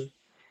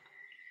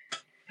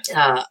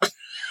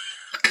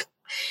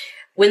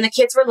 when the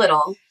kids were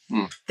little,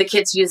 the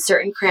kids used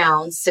certain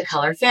crowns to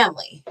color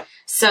family.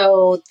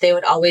 So they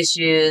would always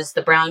use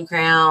the brown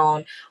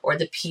crown or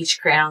the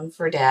peach crown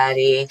for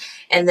daddy.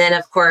 And then,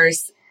 of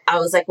course, I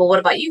was like, well, what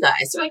about you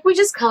guys? They're like, we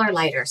just color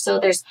lighter. So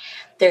there's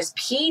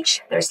peach,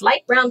 there's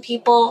light brown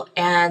people,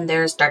 and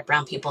there's dark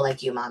brown people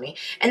like you, mommy.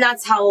 And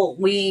that's how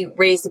we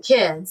raise the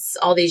kids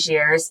all these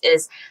years,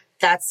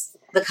 that's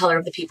the color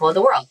of the people of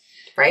the world,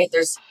 right?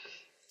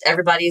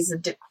 Everybody's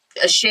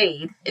a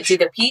shade. It's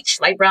either peach,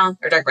 light brown,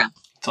 or dark brown.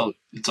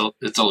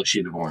 It's all a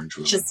shade of orange.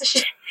 Really. Just a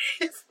shade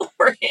of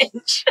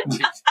orange.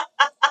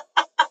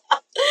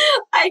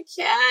 I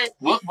can't.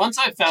 Well, once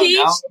I found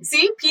out.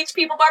 See, peach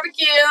people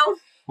barbecue.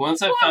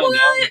 Once I found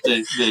out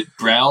that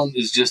brown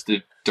is just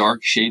a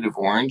dark shade of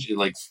orange, it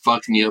like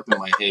fucked me up in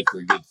my head for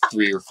a good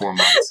 3 or 4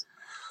 months.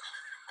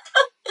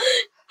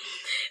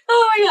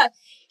 Oh my God.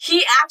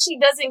 He actually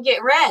doesn't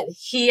get red.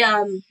 He, I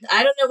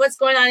don't know what's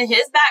going on in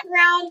his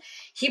background.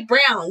 He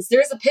browns.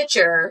 There's a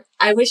picture.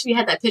 I wish we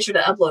had that picture to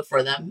upload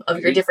for them of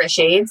your different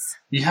shades.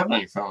 You have it on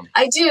your phone.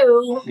 I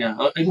do. Yeah,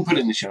 I can put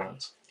it in the show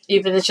notes.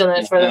 You put the show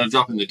notes for them? I'll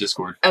drop it in the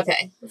Discord.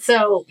 Okay.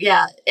 So,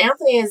 yeah,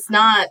 Anthony he's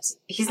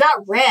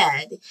not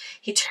red.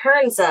 He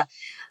turns a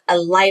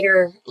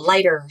lighter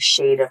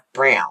shade of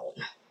brown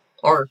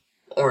or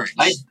orange.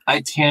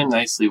 I tan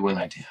nicely when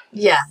I tan.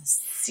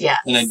 Yes.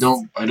 And I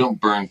don't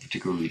burn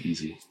particularly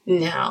easy.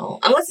 No.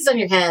 Unless it's on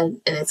your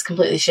head and it's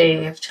completely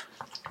shaved.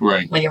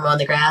 Right. When you're mowing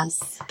the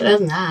grass. But other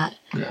than that.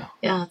 Yeah.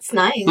 Yeah, it's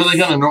nice. But like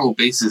on a normal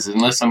basis,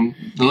 unless I'm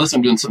doing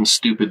something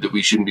stupid that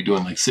we shouldn't be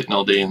doing, like sitting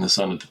all day in the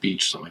sun at the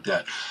beach or something like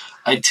that,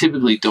 I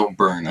typically don't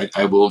burn.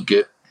 I will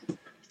get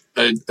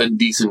a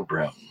decent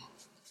brown.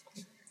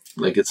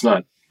 Like it's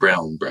not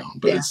brown,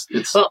 but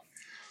it's well,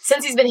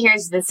 since he's been here,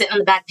 he's been sitting on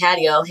the back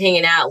patio,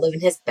 hanging out,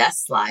 living his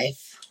best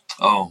life.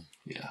 Oh,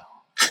 yeah.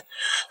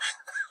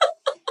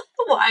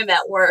 Well, I'm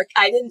at work.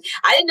 I didn't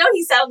know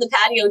he sat on the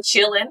patio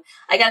chilling.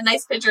 I got a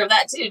nice picture of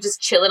that too, just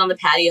chilling on the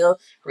patio,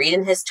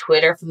 reading his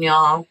Twitter from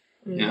y'all.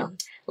 Yeah.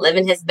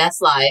 Living his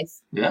best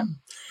life. Yeah.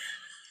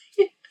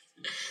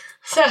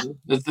 So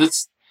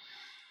that's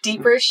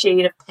deeper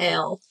shade of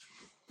pale.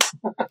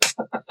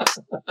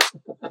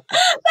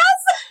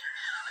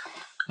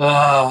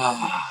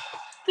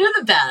 They're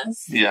the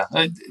best. Yeah.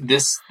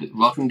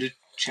 Welcome to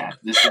chat.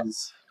 This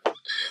is.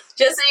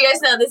 Just so you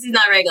guys know, this is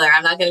not regular.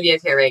 I'm not going to be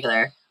up here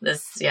regular.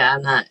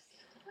 I'm not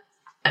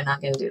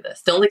going to do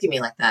this. Don't look at me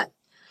like that.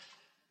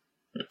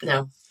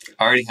 No.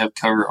 I already have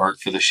cover art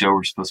for the show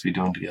we're supposed to be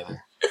doing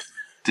together.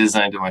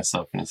 designed it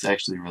myself, and it's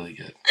actually really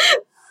good.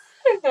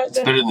 It's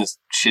better than this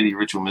shitty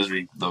Ritual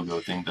Misery logo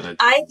thing that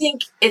I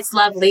think it's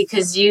lovely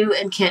because you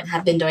and Kent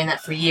have been doing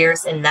that for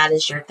years, and that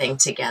is your thing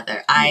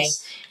together.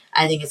 Yes.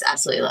 I think it's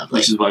absolutely lovely.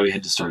 Which is why we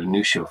had to start a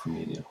new show for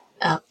me and you.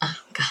 Oh,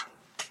 God.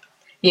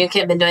 You and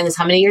Kent have been doing this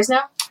how many years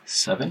now?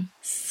 7.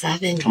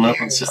 7 Coming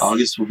years. up in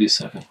August will be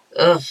 7.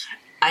 Ugh.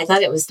 I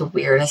thought it was the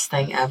weirdest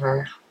thing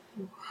ever.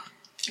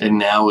 And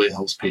now it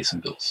helps pay some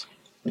bills.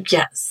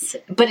 Yes.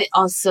 But it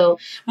also,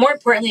 more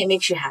importantly, it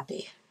makes you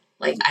happy.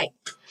 Like,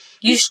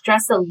 you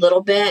stress a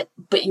little bit,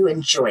 but you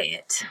enjoy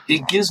it.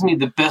 It gives me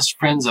the best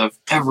friends I've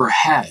ever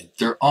had.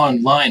 They're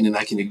online, and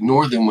I can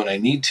ignore them when I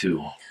need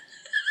to.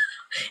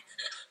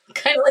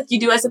 Kind of like you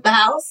do us at the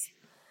house?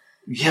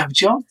 Yeah, but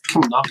y'all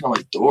come knocking on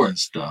my door and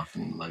stuff.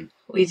 And like,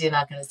 we do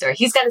knock on his door.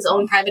 He's got his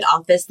own private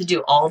office to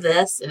do all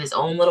this in his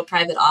own little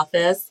private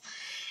office.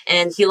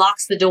 And he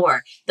locks the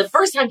door. The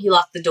first time he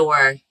locked the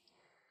door...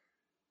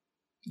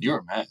 You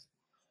were mad.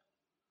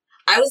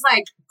 I was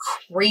like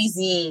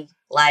crazy,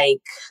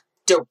 like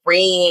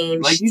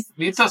deranged. Like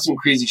you thought some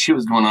crazy shit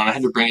was going on. I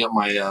had to bring up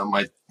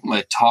my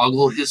my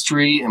toggle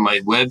history and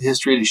my web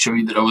history to show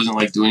you that I wasn't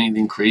like doing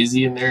anything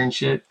crazy in there and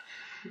shit.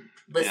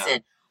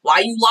 Listen, why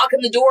are you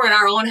locking the door in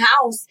our own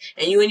house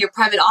and you in your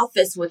private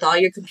office with all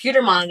your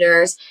computer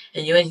monitors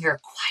and you in here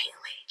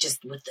quietly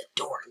just with the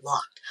door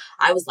locked?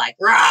 I was like,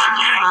 rah!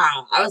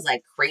 I was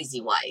like crazy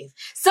wife.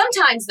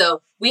 Sometimes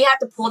though, we have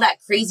to pull that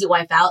crazy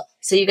wife out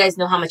so you guys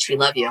know how much we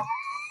love you.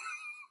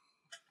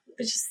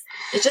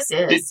 It just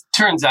is. It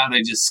turns out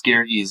I just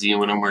scare easy, and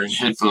when I'm wearing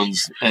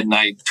headphones at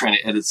night trying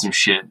to edit some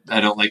shit,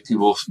 I don't like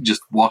people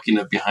just walking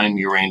up behind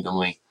me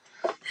randomly.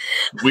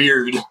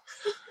 Weird.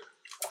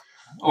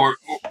 Or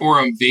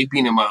I'm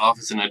vaping in my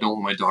office and I don't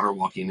want my daughter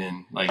walking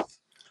in. Like,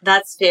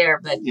 that's fair,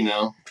 but you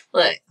know,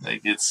 look,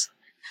 like it's.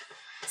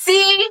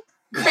 See,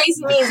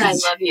 crazy means I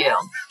love you.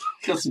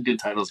 Got some good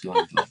titles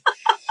going.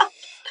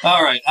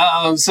 All right,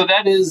 so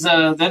that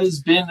has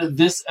been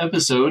this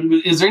episode.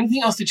 Is there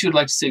anything else that you'd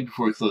like to say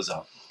before we close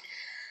out?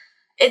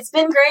 It's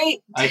been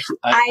great.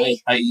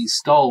 I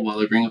stall while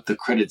I bring up the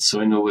credits so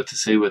I know what to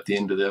say at the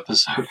end of the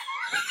episode.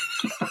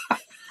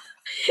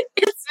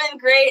 It's been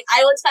great.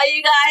 I will tell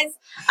you guys,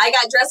 I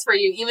got dressed for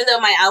you. Even though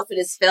my outfit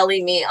is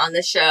failing me on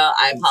the show,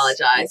 I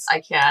apologize.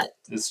 I can't.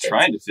 It's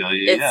trying to fail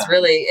you. It's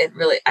really,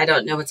 I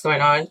don't know what's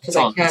going on. It's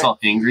all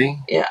angry.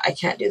 Yeah, I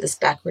can't do this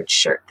backwards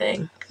shirt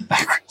thing.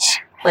 Backwards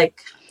shirt.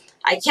 Like,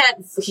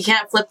 he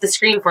can't flip the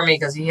screen for me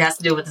because he has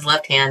to do it with his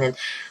left hand, and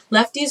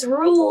lefties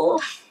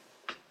rule.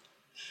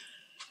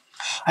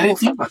 I didn't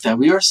think about that.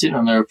 We are sitting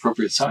on their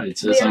appropriate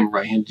sides. As I'm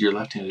right-handed, you're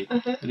left-handed.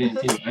 Mm-hmm, I didn't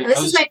think. This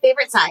is my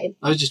favorite side.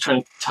 I was just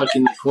trying to tuck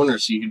in the corner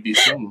so you could be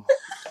seen.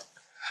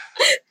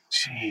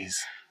 Jeez.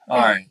 All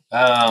right.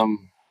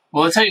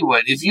 Well, I'll tell you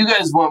what. If you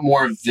guys want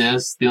more of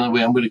this, the only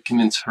way I'm going to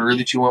convince her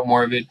that you want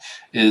more of it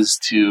is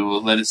to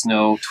let us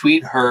know.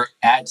 Tweet her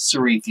at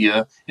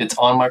Sarethia. It's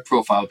on my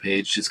profile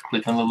page. Just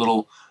click on the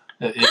little...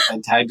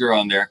 I tagged her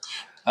on there.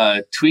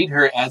 Tweet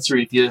her at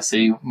Sarethia.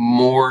 Say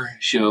more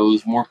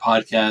shows, more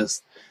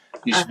podcasts.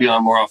 You should be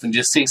on more often.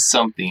 Just say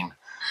something.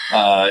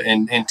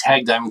 And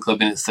tag Diamond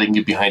Club in it so I can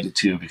get behind it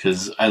too,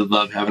 because I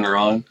love having her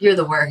on. You're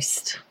the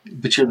worst.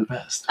 But you're the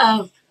best.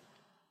 Oh.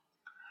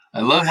 I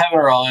love having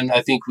her on.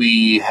 I think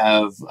we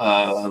have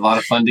a lot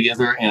of fun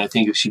together, and I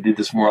think if she did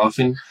this more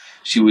often,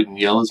 she wouldn't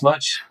yell as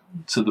much,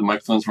 so the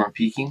microphones weren't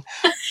peaking.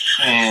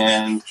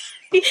 And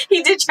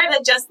he did try to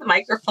adjust the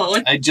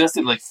microphone. I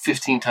adjusted like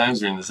 15 times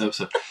during this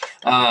episode.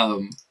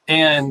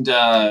 And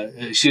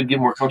she would get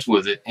more comfortable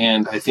with it.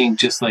 And I think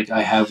just like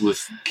I have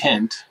with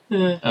Kent,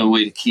 a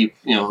way to keep,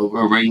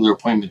 a regular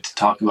appointment to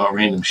talk about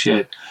random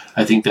shit,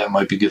 I think that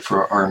might be good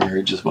for our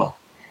marriage as well.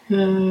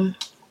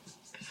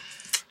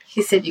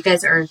 He said you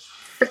guys are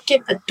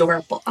freaking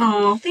adorable.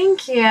 Oh,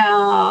 thank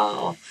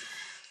you.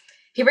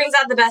 He brings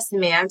out the best in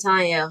me, I'm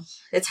telling you.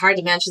 It's hard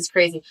to match. It's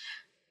crazy.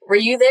 Were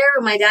you there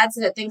when my dad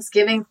said at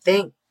Thanksgiving,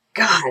 thank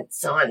God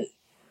someone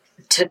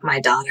took my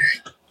daughter?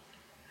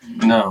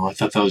 No, I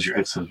thought that was your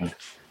ex-husband.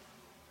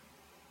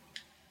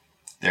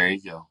 There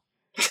you go.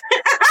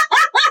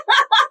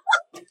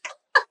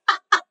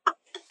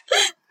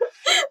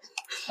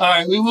 All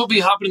right, we will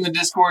be hopping in the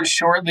Discord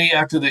shortly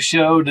after the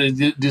show to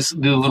do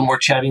a little more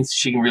chatting so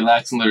she can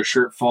relax and let her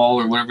shirt fall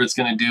or whatever it's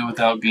going to do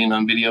without being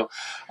on video.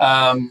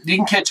 You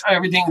can catch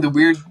everything that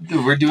we're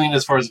doing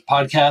as far as a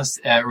podcast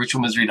at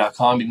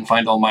ritualmisery.com. You can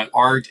find all my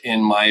art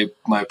and my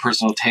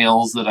personal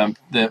tales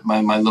that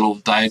my little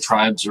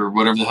diatribes or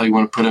whatever the hell you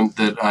want to put them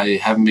that I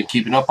haven't been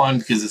keeping up on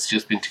because it's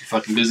just been too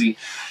fucking busy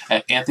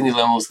at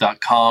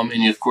anthonylemos.com.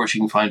 And of course,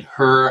 you can find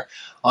her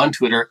on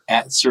Twitter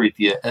at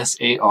Sarethia,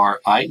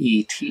 Sariethia.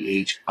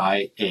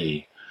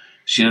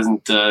 She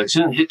doesn't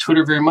hit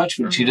Twitter very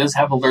much, but she does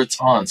have alerts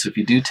on. So if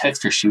you do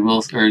text her, she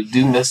will, or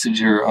do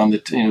message her on the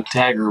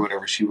tag or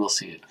whatever, she will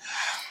see it.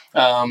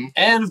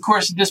 And of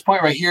course, at this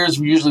point right here is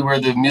usually where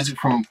the music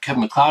from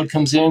Kevin MacLeod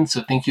comes in.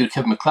 So thank you to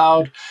Kevin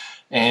MacLeod.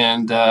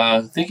 And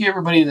thank you,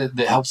 everybody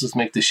that helps us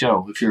make the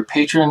show. If you're a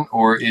patron,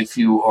 or if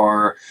you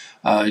are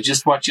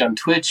just watching on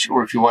Twitch,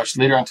 or if you watch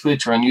later on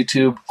Twitch or on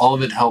YouTube, all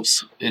of it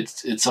helps.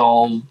 It's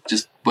all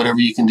just whatever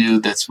you can do.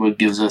 That's what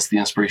gives us the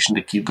inspiration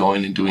to keep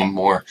going and doing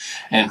more,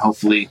 and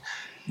hopefully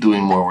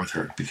doing more with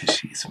her, because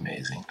she's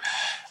amazing.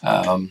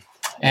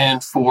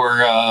 And for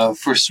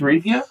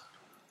Saravia,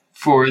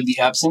 for the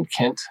absent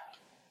Kent,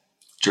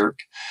 jerk,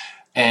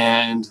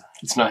 and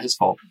it's not his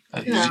fault.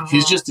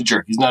 He's just a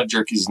jerk. He's not a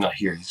jerk. He's not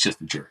here. He's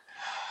just a jerk.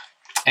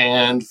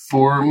 And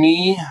for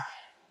me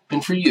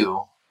and for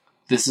you,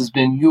 this has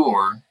been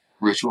your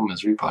Ritual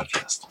Misery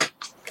Podcast.